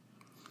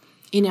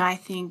 And, I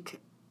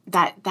think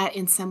that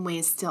in some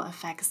ways still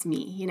affects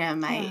me,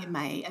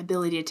 my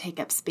ability to take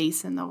up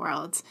space in the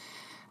world.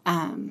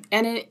 And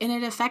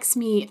it affects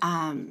me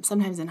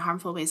sometimes in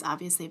harmful ways,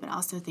 obviously, but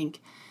also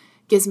think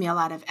gives me a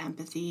lot of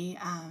empathy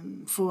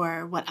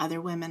for what other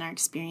women are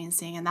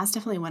experiencing. And that's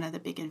definitely one of the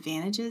big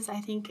advantages,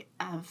 I think,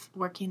 of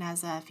working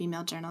as a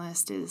female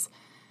journalist is,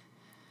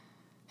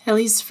 at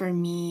least for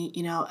me,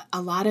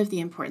 a lot of the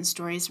important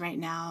stories right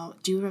now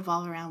do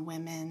revolve around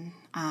women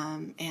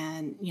and,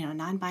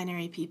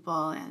 non-binary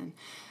people and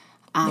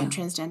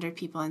transgender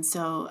people. And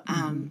so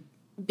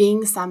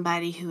being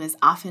somebody who has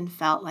often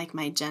felt like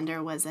my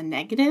gender was a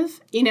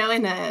negative, in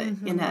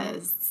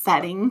a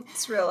setting.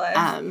 It's real life.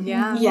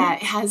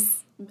 It has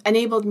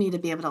enabled me to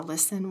be able to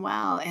listen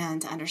well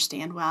and to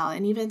understand well,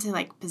 and even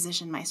to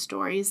position my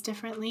stories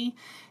differently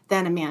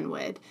than a man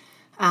would.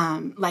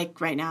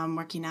 Like right now I'm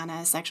working on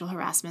a sexual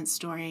harassment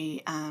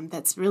story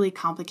that's really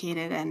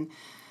complicated and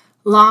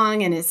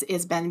long, and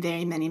it's been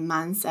very many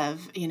months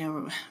of,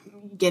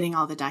 getting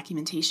all the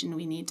documentation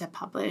we need to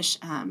publish.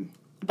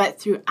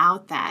 But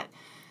throughout that,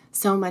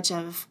 so much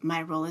of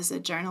my role as a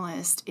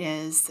journalist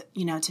is,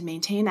 to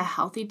maintain a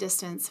healthy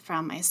distance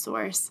from my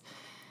source,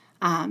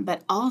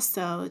 but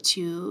also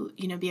to,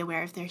 be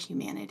aware of their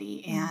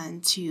humanity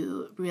and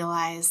to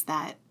realize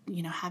that,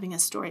 having a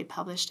story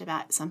published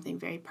about something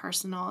very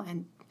personal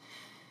and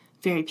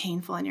very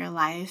painful in your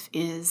life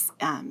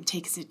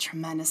takes a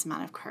tremendous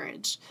amount of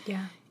courage.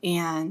 Yeah.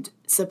 And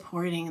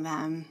supporting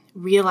them,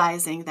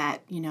 realizing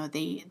that,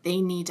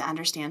 they need to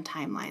understand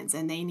timelines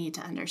and they need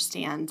to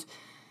understand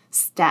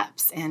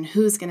steps and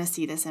who's going to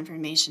see this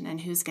information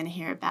and who's going to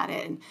hear about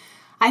it. And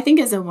I think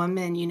as a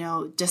woman,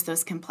 just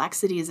those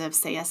complexities of,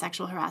 say, a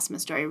sexual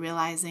harassment story,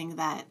 realizing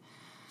that,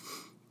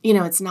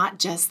 it's not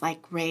just like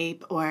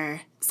rape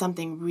or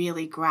something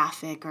really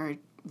graphic or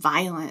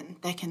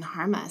violent that can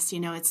harm us.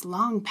 It's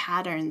long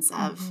patterns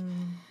of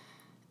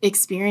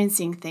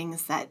experiencing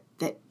things that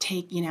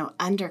take,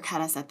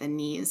 undercut us at the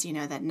knees,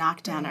 that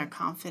knock down our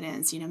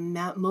confidence.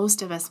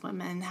 Most of us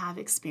women have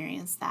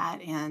experienced that.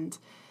 And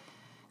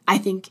I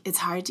think it's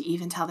hard to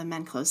even tell the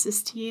men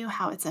closest to you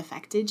how it's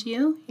affected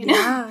you,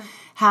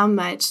 how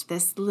much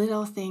this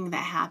little thing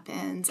that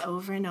happens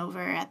over and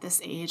over at this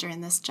age or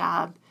in this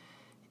job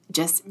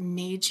just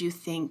made you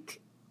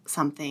think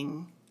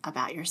something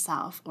about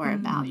yourself or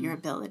about your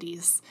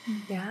abilities.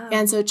 Yeah.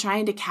 And so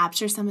trying to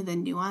capture some of the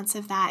nuance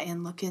of that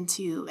and look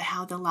into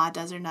how the law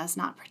does or does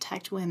not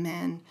protect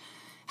women,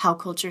 how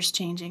culture's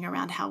changing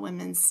around how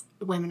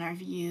women are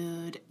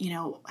viewed,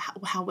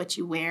 how what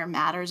you wear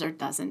matters or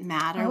doesn't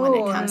matter when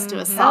it comes to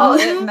assault.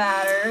 It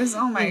matters.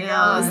 Oh my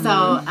God.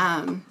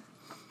 So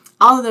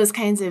all of those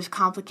kinds of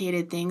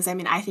complicated things. I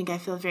mean, I think I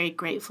feel very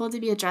grateful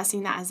to be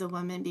addressing that as a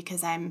woman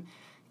because I'm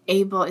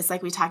able, it's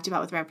like we talked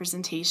about with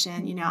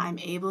representation, you know, I'm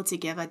able to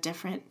give a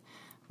different,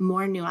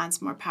 more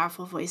nuanced, more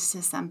powerful voice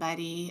to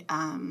somebody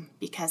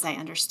because I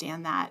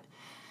understand that.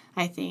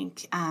 I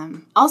think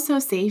also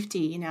safety,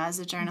 you know, as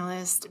a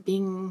journalist,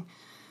 being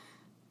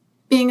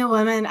a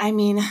woman, I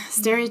mean,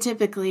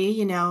 stereotypically,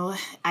 you know,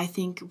 I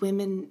think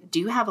women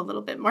do have a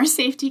little bit more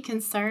safety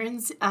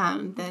concerns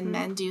than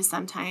men do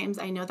sometimes.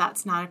 I know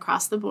that's not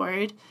across the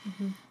board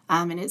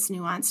and it's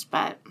nuanced,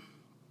 but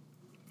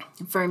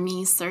for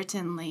me,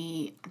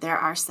 certainly there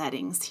are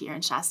settings here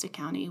in Shasta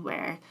County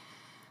where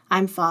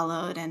I'm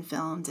followed and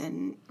filmed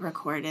and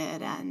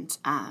recorded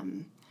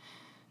and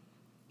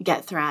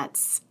get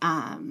threats.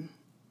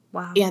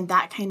 Wow. And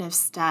that kind of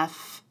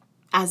stuff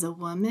as a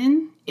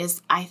woman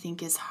I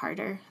think is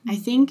harder. I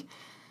think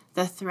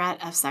the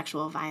threat of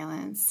sexual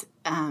violence,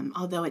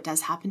 although it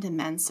does happen to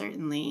men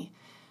certainly,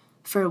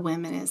 for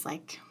women is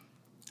like,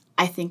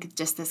 I think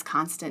just this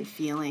constant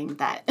feeling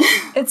that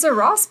it's a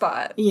raw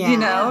spot. Yeah. You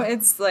know,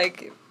 it's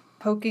like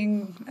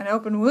poking an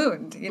open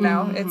wound, you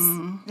know, it's,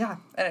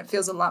 and it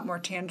feels a lot more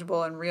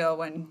tangible and real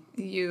when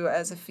you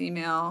as a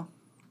female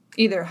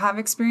either have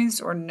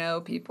experienced or know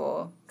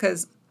people.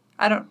 Because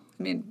I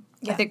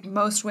think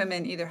most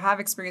women either have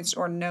experienced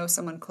or know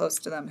someone close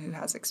to them who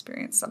has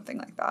experienced something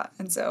like that.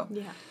 And so,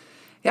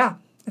 yeah,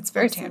 it's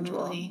very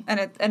tangible. And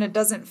it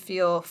doesn't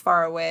feel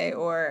far away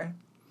or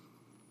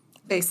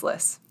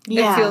faceless.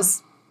 Yeah. It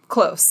feels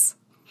close.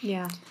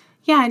 Yeah.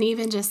 Yeah, and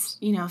even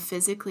just, you know,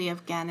 physically,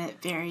 again,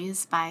 it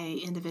varies by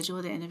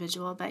individual to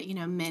individual, but, you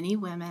know, many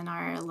women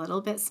are a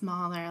little bit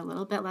smaller, a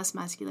little bit less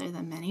muscular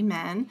than many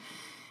men.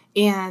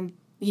 And,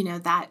 you know,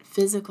 that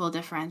physical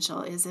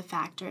differential is a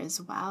factor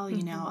as well.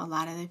 You know, a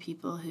lot of the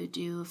people who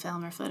do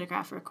film or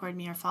photograph or record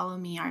me or follow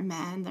me are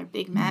men. They're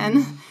big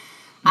men.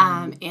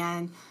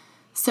 And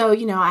so,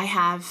 you know, I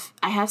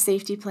have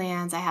safety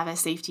plans. I have a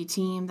safety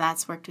team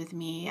that's worked with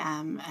me.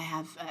 I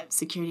have a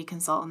security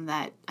consultant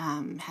that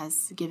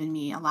has given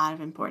me a lot of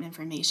important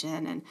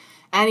information. And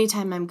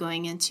anytime I'm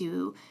going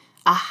into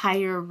a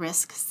higher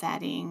risk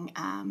setting,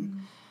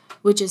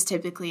 which is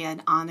typically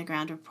an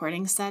on-the-ground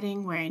reporting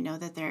setting where I know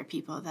that there are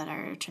people that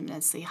are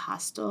tremendously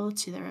hostile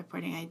to the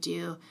reporting I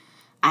do,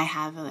 I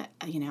have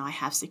I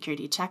have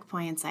security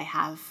checkpoints. I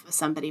have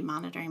somebody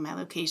monitoring my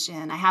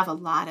location. I have a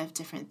lot of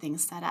different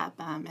things set up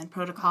and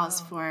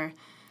protocols for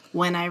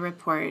when I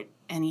report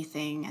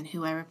anything and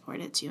who I report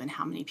it to and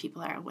how many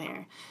people are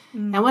aware.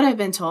 And what I've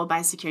been told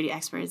by security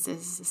experts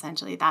is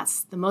essentially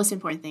that's the most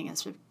important thing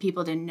is for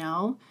people to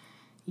know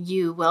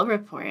you will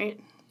report.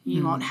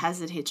 You won't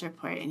hesitate to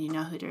report, and you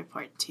know who to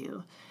report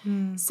to.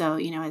 So,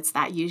 you know, it's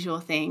that usual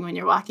thing when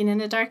you're walking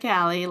in a dark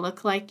alley,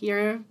 look like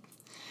you're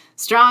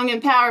strong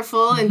and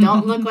powerful and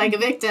don't look like a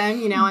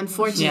victim, you know,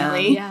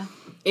 unfortunately,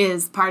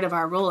 is part of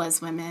our role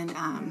as women.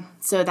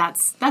 So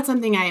that's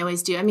something I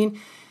always do. I mean,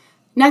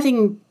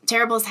 nothing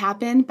terrible has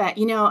happened, but,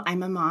 you know,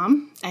 I'm a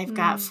mom. I've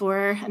got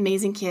 4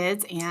 amazing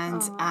kids,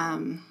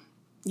 and,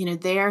 you know,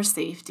 their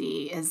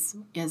safety is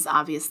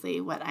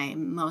obviously what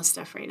I'm most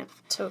afraid of.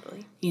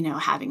 Totally. You know,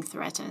 having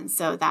threatened.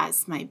 So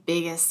that's my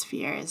biggest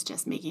fear is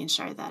just making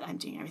sure that I'm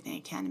doing everything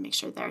I can to make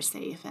sure they're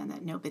safe and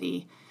that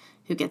nobody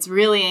who gets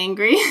really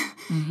angry,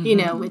 you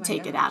know, would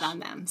take it out on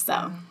them.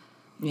 So,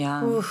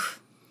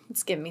 Oof,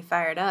 it's getting me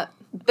fired up.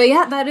 But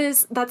yeah,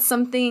 that's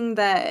something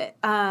that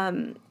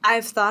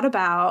I've thought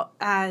about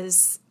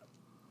as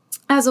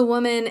a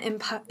woman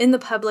in the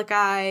public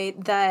eye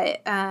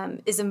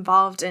that is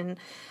involved in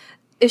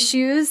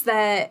issues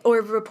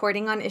or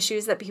reporting on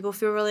issues that people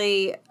feel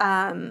really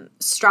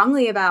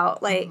strongly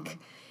about. Like,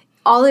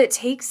 all it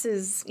takes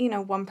is, you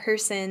know, one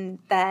person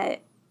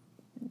that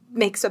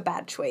makes a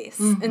bad choice.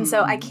 And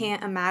so I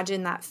can't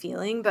imagine that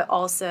feeling, but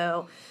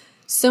also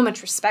so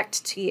much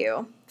respect to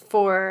you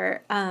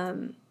for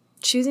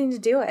choosing to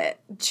do it,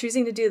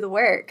 choosing to do the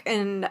work,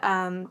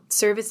 and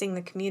servicing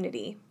the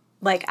community.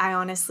 Like, I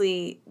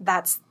honestly,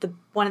 that's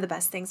one of the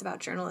best things about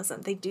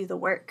journalism. They do the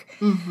work.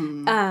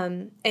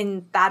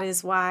 And that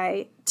is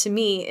why, to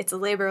me, it's a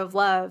labor of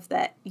love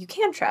that you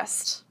can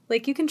trust.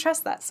 Like, you can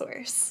trust that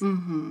source.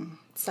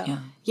 So,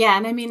 yeah,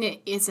 and I mean,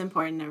 it's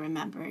important to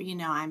remember, you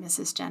know, I'm a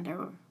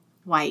cisgender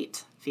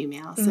white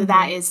female. So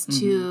that is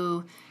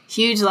 2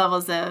 huge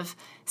levels of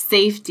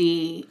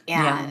safety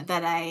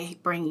that I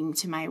bring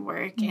to my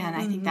work. And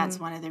I think that's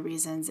one of the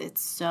reasons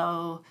it's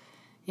so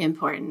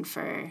important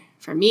for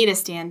me to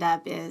stand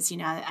up is, you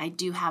know, I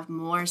do have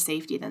more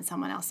safety than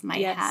someone else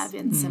might have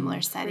in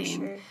similar setting.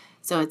 sure.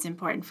 So it's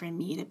important for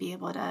me to be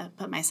able to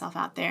put myself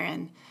out there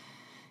and,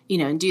 you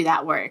know, and do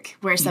that work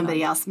where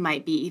somebody else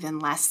might be even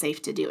less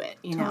safe to do it,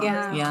 you know?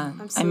 Yeah.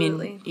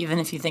 Absolutely. I mean, even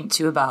if you think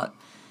too about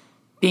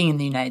being in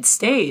the United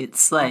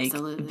States, like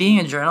Absolutely. being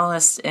a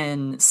journalist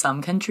in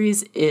some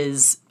countries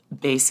is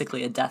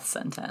basically a death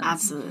sentence.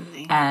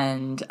 Absolutely.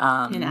 And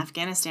in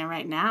Afghanistan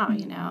right now,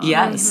 you know.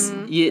 yes,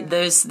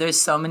 there's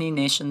so many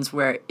nations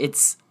where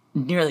it's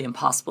nearly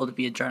impossible to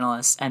be a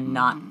journalist and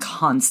not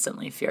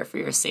constantly fear for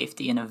your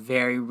safety in a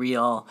very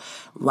real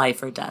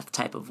life or death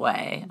type of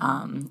way.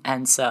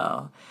 And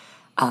so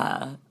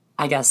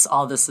I guess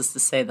all this is to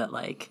say that,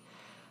 like,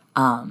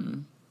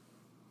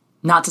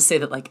 not to say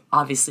that, like,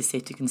 obviously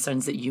safety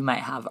concerns that you might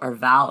have are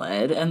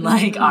valid and,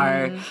 like,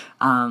 are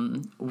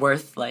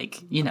worth,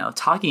 like, you know,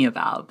 talking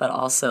about. But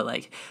also,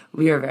 like,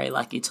 we are very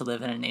lucky to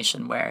live in a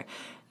nation where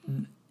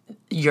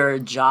your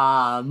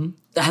job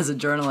as a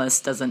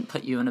journalist doesn't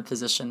put you in a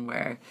position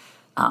where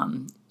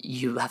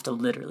you have to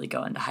literally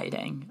go into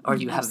hiding, or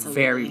you have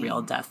very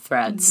real death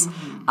threats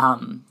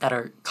that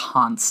are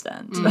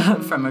constant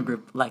from a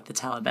group like the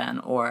Taliban,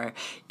 or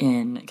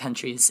in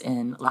countries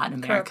in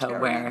Latin America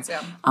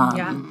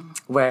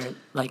where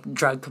like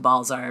drug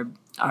cabals are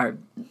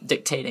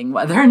dictating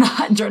whether or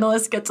not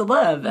journalists get to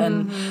live.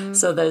 And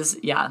so there's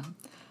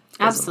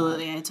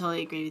Absolutely, I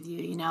totally agree with you.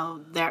 You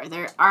know,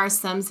 there are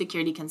some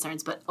security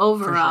concerns, but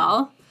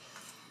overall,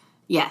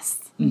 yes,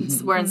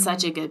 we're in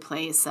such a good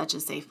place, such a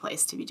safe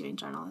place to be doing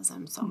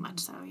journalism. So much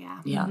so,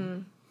 yeah.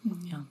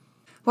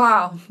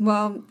 Wow.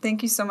 Well,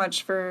 thank you so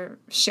much for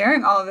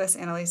sharing all of this,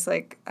 Annalise.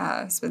 Like,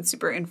 it's been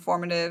super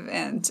informative,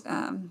 and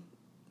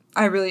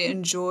I really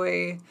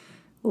enjoy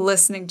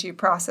listening to you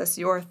process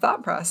your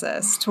thought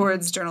process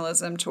towards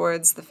journalism,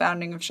 towards the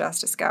founding of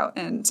Shasta Scout,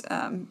 and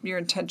your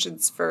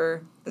intentions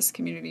for this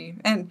community.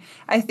 And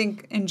I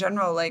think in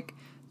general, like,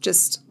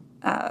 just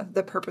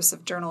the purpose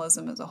of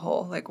journalism as a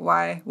whole, like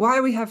why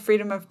we have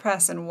freedom of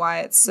press and why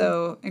it's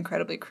so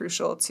incredibly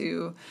crucial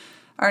to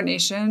our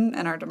nation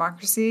and our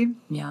democracy.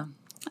 Yeah.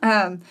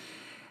 And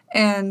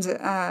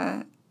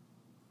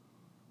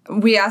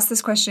we asked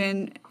this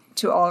question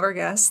to all of our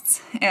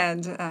guests,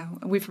 and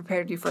we've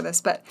prepared you for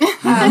this, but so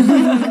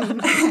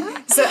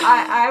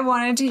I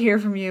wanted to hear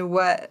from you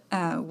what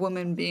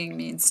woman being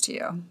means to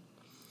you.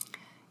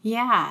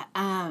 Yeah.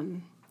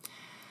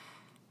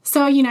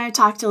 So, you know, I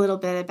talked a little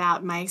bit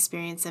about my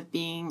experience of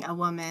being a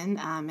woman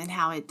and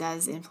how it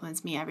does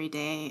influence me every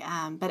day.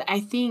 But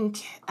I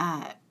think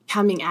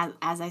coming,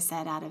 as I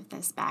said, out of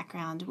this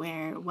background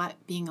where what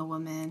being a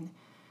woman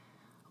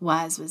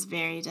was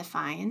very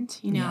defined,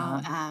 you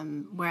know,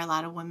 where a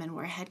lot of women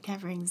wore head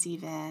coverings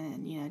even,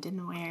 and, you know,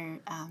 didn't wear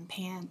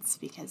pants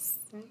because,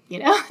 you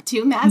know,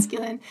 too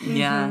masculine.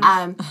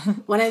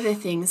 One of the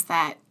things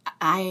that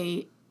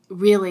I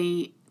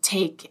really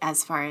take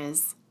as far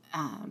as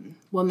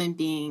woman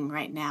being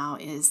right now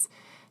is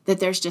that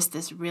there's just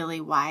this really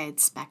wide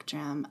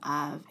spectrum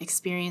of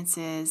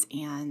experiences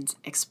and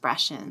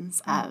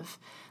expressions of,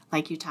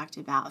 like you talked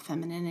about,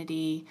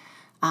 femininity,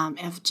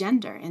 of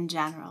gender in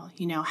general,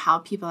 you know, how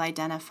people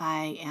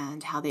identify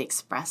and how they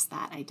express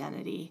that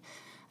identity.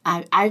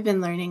 I've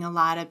been learning a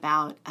lot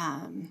about,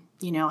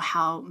 you know,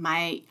 how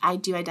I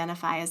do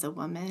identify as a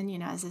woman, you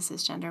know, as a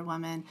cisgender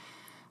woman,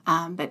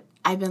 but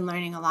I've been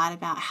learning a lot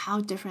about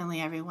how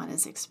differently everyone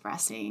is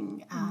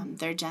expressing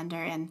their gender,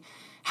 and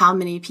how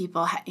many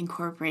people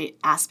incorporate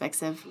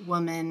aspects of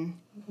woman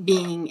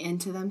being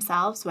into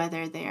themselves,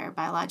 whether they are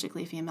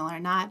biologically female or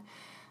not.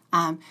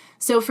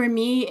 So for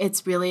me,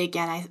 it's really,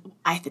 again,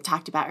 I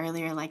talked about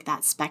earlier, like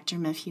that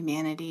spectrum of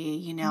humanity,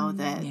 you know,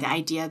 the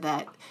idea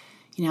that,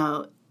 you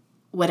know,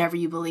 whatever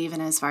you believe in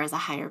as far as a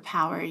higher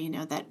power, you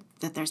know, that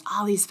there's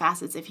all these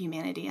facets of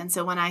humanity. And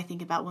so when I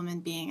think about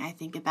woman being, I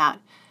think about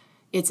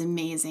it's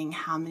amazing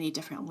how many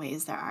different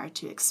ways there are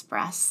to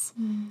express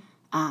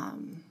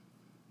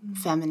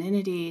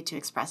femininity, to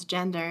express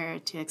gender,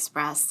 to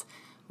express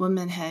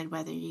womanhood,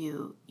 whether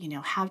you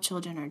know, have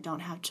children or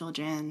don't have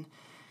children,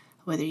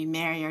 whether you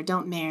marry or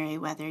don't marry,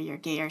 whether you're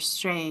gay or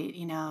straight,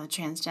 you know,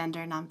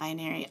 transgender,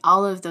 non-binary,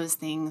 all of those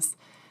things.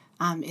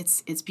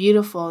 It's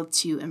beautiful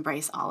to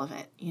embrace all of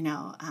it, you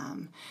know.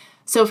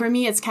 So for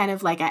me, it's kind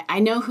of like I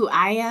know who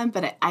I am,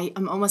 but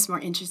I'm almost more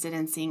interested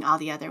in seeing all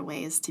the other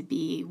ways to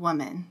be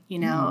woman, you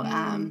know,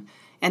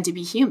 and to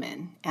be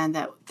human, and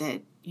that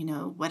you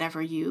know,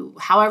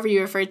 however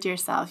you refer to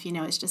yourself, you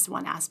know, it's just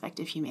one aspect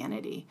of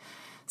humanity.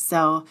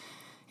 So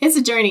it's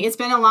a journey. It's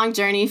been a long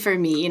journey for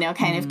me, you know,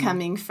 kind of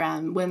coming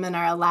from women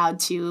are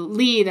allowed to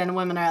lead and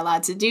women are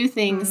allowed to do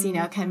things, you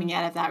know, coming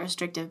out of that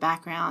restrictive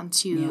background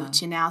to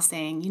now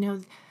saying, you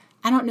know,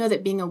 I don't know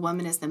that being a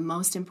woman is the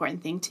most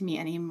important thing to me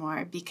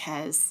anymore,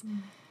 because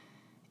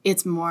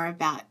it's more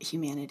about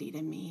humanity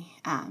to me,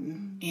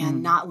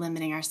 and not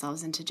limiting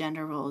ourselves into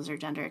gender roles or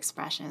gender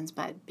expressions,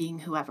 but being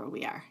whoever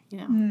we are, you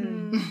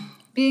know.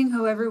 Being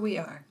whoever we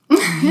are.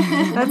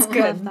 That's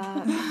good.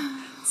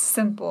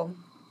 Simple.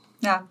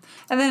 Yeah.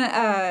 And then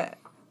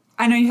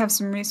I know you have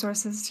some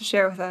resources to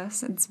share with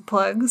us and some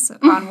plugs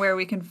on where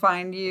we can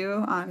find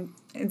you on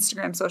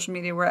Instagram, social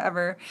media,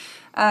 wherever,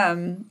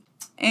 and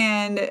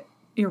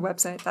your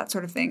website, that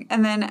sort of thing.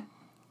 And then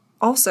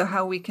also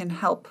how we can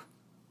help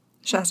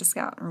Shasta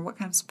Scout, or what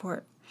kind of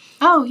support.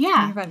 Oh,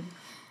 yeah.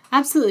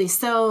 Absolutely.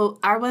 So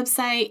our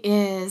website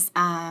is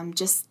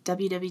just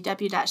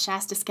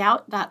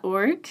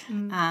www.shastascout.org.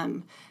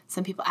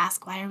 Some people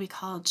ask, why are we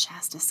called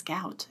Shasta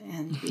Scout?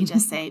 And we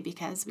just say,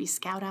 because we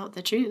scout out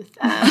the truth.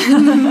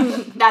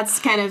 That's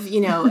kind of,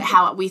 you know,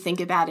 how we think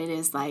about it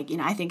is like, you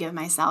know, I think of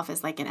myself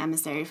as like an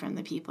emissary from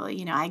the people.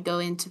 You know, I go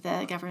into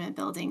the government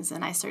buildings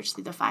and I search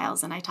through the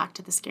files and I talk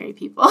to the scary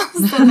people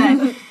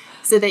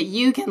so that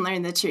you can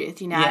learn the truth,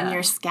 you know, and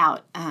you're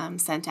scout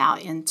sent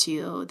out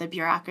into the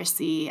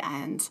bureaucracy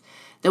and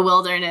the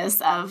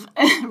wilderness of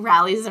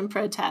rallies and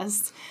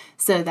protests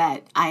so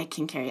that I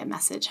can carry a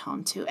message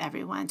home to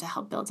everyone to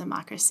help build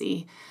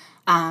democracy.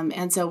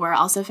 And so we're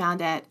also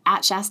found at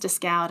Shasta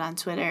Scout on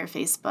Twitter,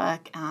 Facebook,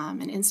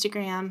 and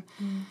Instagram.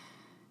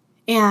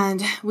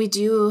 And we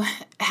do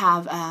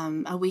have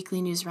a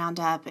weekly news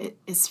roundup. It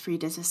is free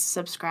to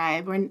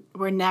subscribe.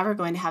 We're never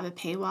going to have a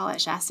paywall at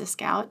Shasta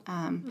Scout.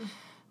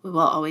 We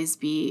will always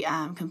be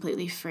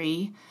completely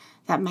free.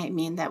 That might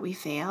mean that we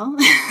fail.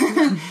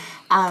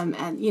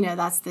 And, you know,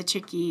 that's the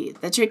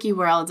tricky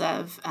world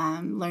of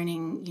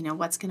learning, you know,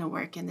 what's going to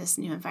work in this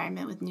new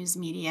environment with news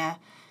media.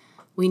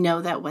 We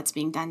know that what's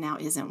being done now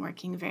isn't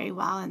working very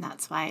well, and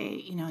that's why,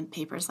 you know,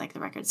 papers like the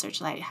Record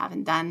Searchlight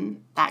haven't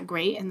done that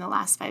great in the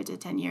last 5 to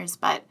 10 years.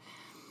 But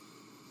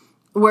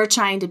we're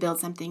trying to build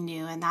something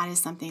new, and that is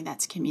something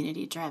that's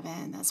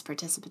community-driven, that's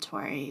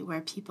participatory,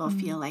 where people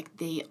feel like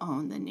they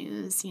own the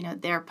news. You know,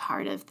 they're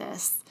part of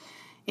this.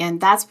 And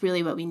that's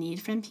really what we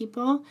need from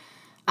people.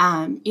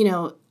 You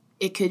know,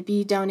 it could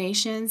be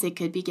donations. It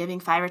could be giving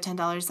 $5 or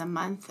 $10 a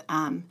month.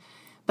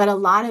 But a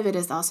lot of it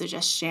is also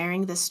just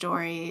sharing the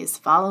stories,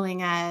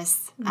 following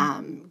us,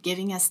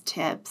 giving us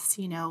tips.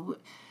 You know,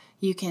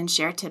 you can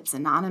share tips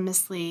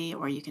anonymously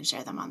or you can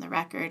share them on the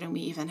record. And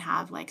we even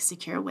have like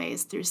secure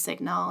ways through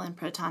Signal and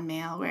Proton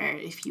Mail where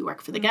if you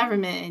work for the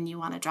government and you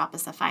want to drop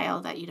us a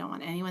file that you don't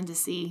want anyone to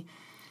see,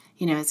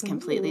 you know, it's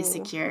completely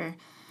secure.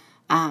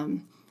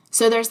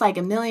 So there's like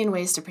a million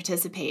ways to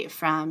participate,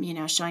 from, you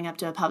know, showing up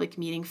to a public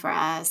meeting for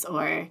us,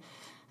 or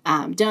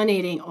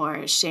donating,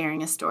 or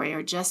sharing a story,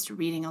 or just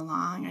reading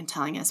along and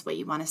telling us what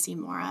you want to see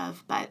more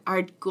of. But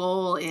our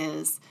goal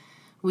is,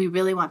 we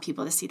really want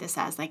people to see this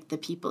as like the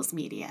people's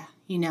media,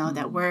 you know,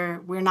 that we're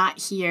not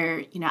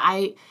here, you know,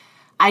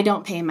 I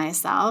don't pay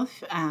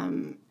myself,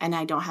 and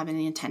I don't have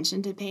any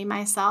intention to pay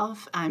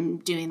myself. I'm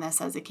doing this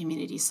as a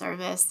community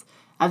service.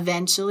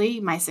 Eventually,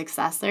 my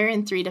successor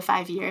in 3 to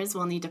 5 years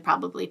will need to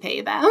probably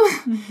pay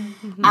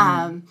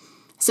them.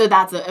 So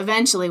that's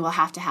eventually will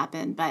have to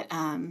happen. But,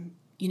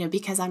 you know,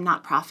 because I'm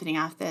not profiting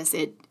off this,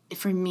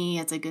 for me,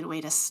 it's a good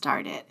way to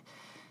start it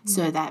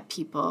so that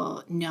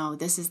people know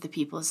this is the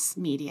people's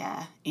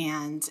media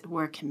and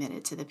we're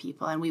committed to the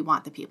people and we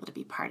want the people to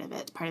be part of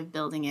it, part of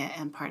building it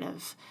and part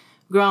of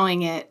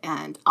growing it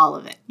and all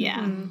of it.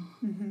 Yeah.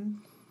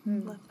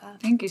 Love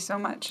that. Thank you so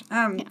much.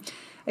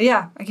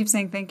 Yeah, I keep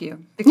saying thank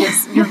you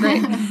because you're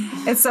great.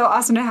 It's so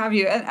awesome to have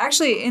you. And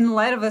actually, in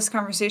light of this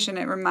conversation,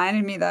 it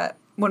reminded me that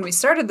when we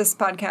started this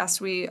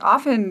podcast, we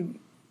often,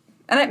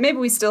 and maybe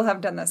we still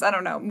have done this, I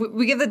don't know,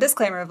 we give the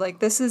disclaimer of like,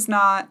 this is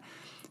not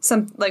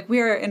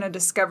we are in a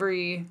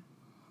discovery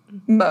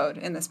mode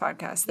in this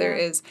podcast.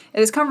 It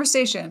is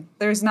conversation.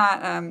 There's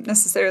not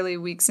necessarily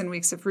weeks and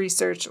weeks of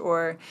research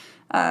or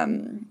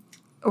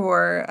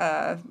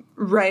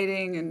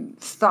writing and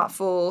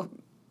thoughtful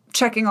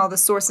checking all the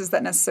sources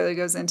that necessarily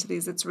goes into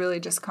these. It's really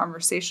just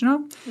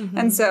conversational.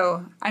 And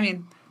so, I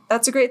mean,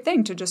 that's a great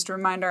thing to just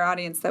remind our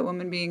audience that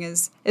Woman Being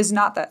is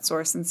not that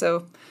source. And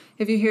so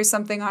if you hear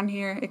something on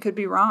here, it could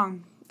be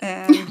wrong.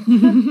 And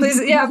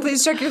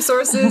please check your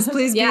sources.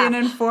 Please be an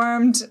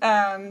informed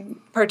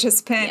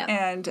participant.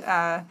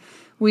 And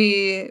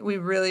we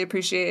really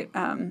appreciate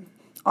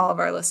all of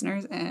our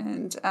listeners.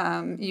 And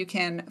you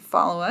can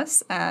follow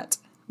us at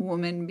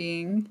Woman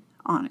Being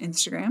on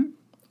Instagram.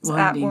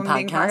 Woman Being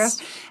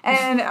Podcast.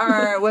 And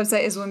our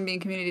website is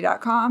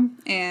womanbeingcommunity.com.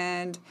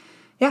 And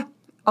yeah,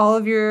 all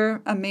of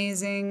your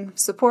amazing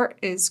support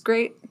is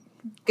great.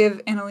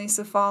 Give Annalise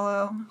a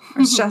follow,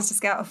 or Shasta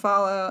Scout a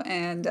follow,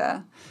 and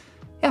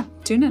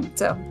tune in.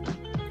 So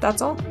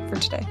that's all for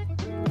today.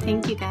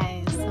 Thank you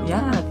guys.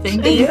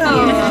 Thank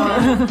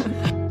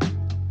you.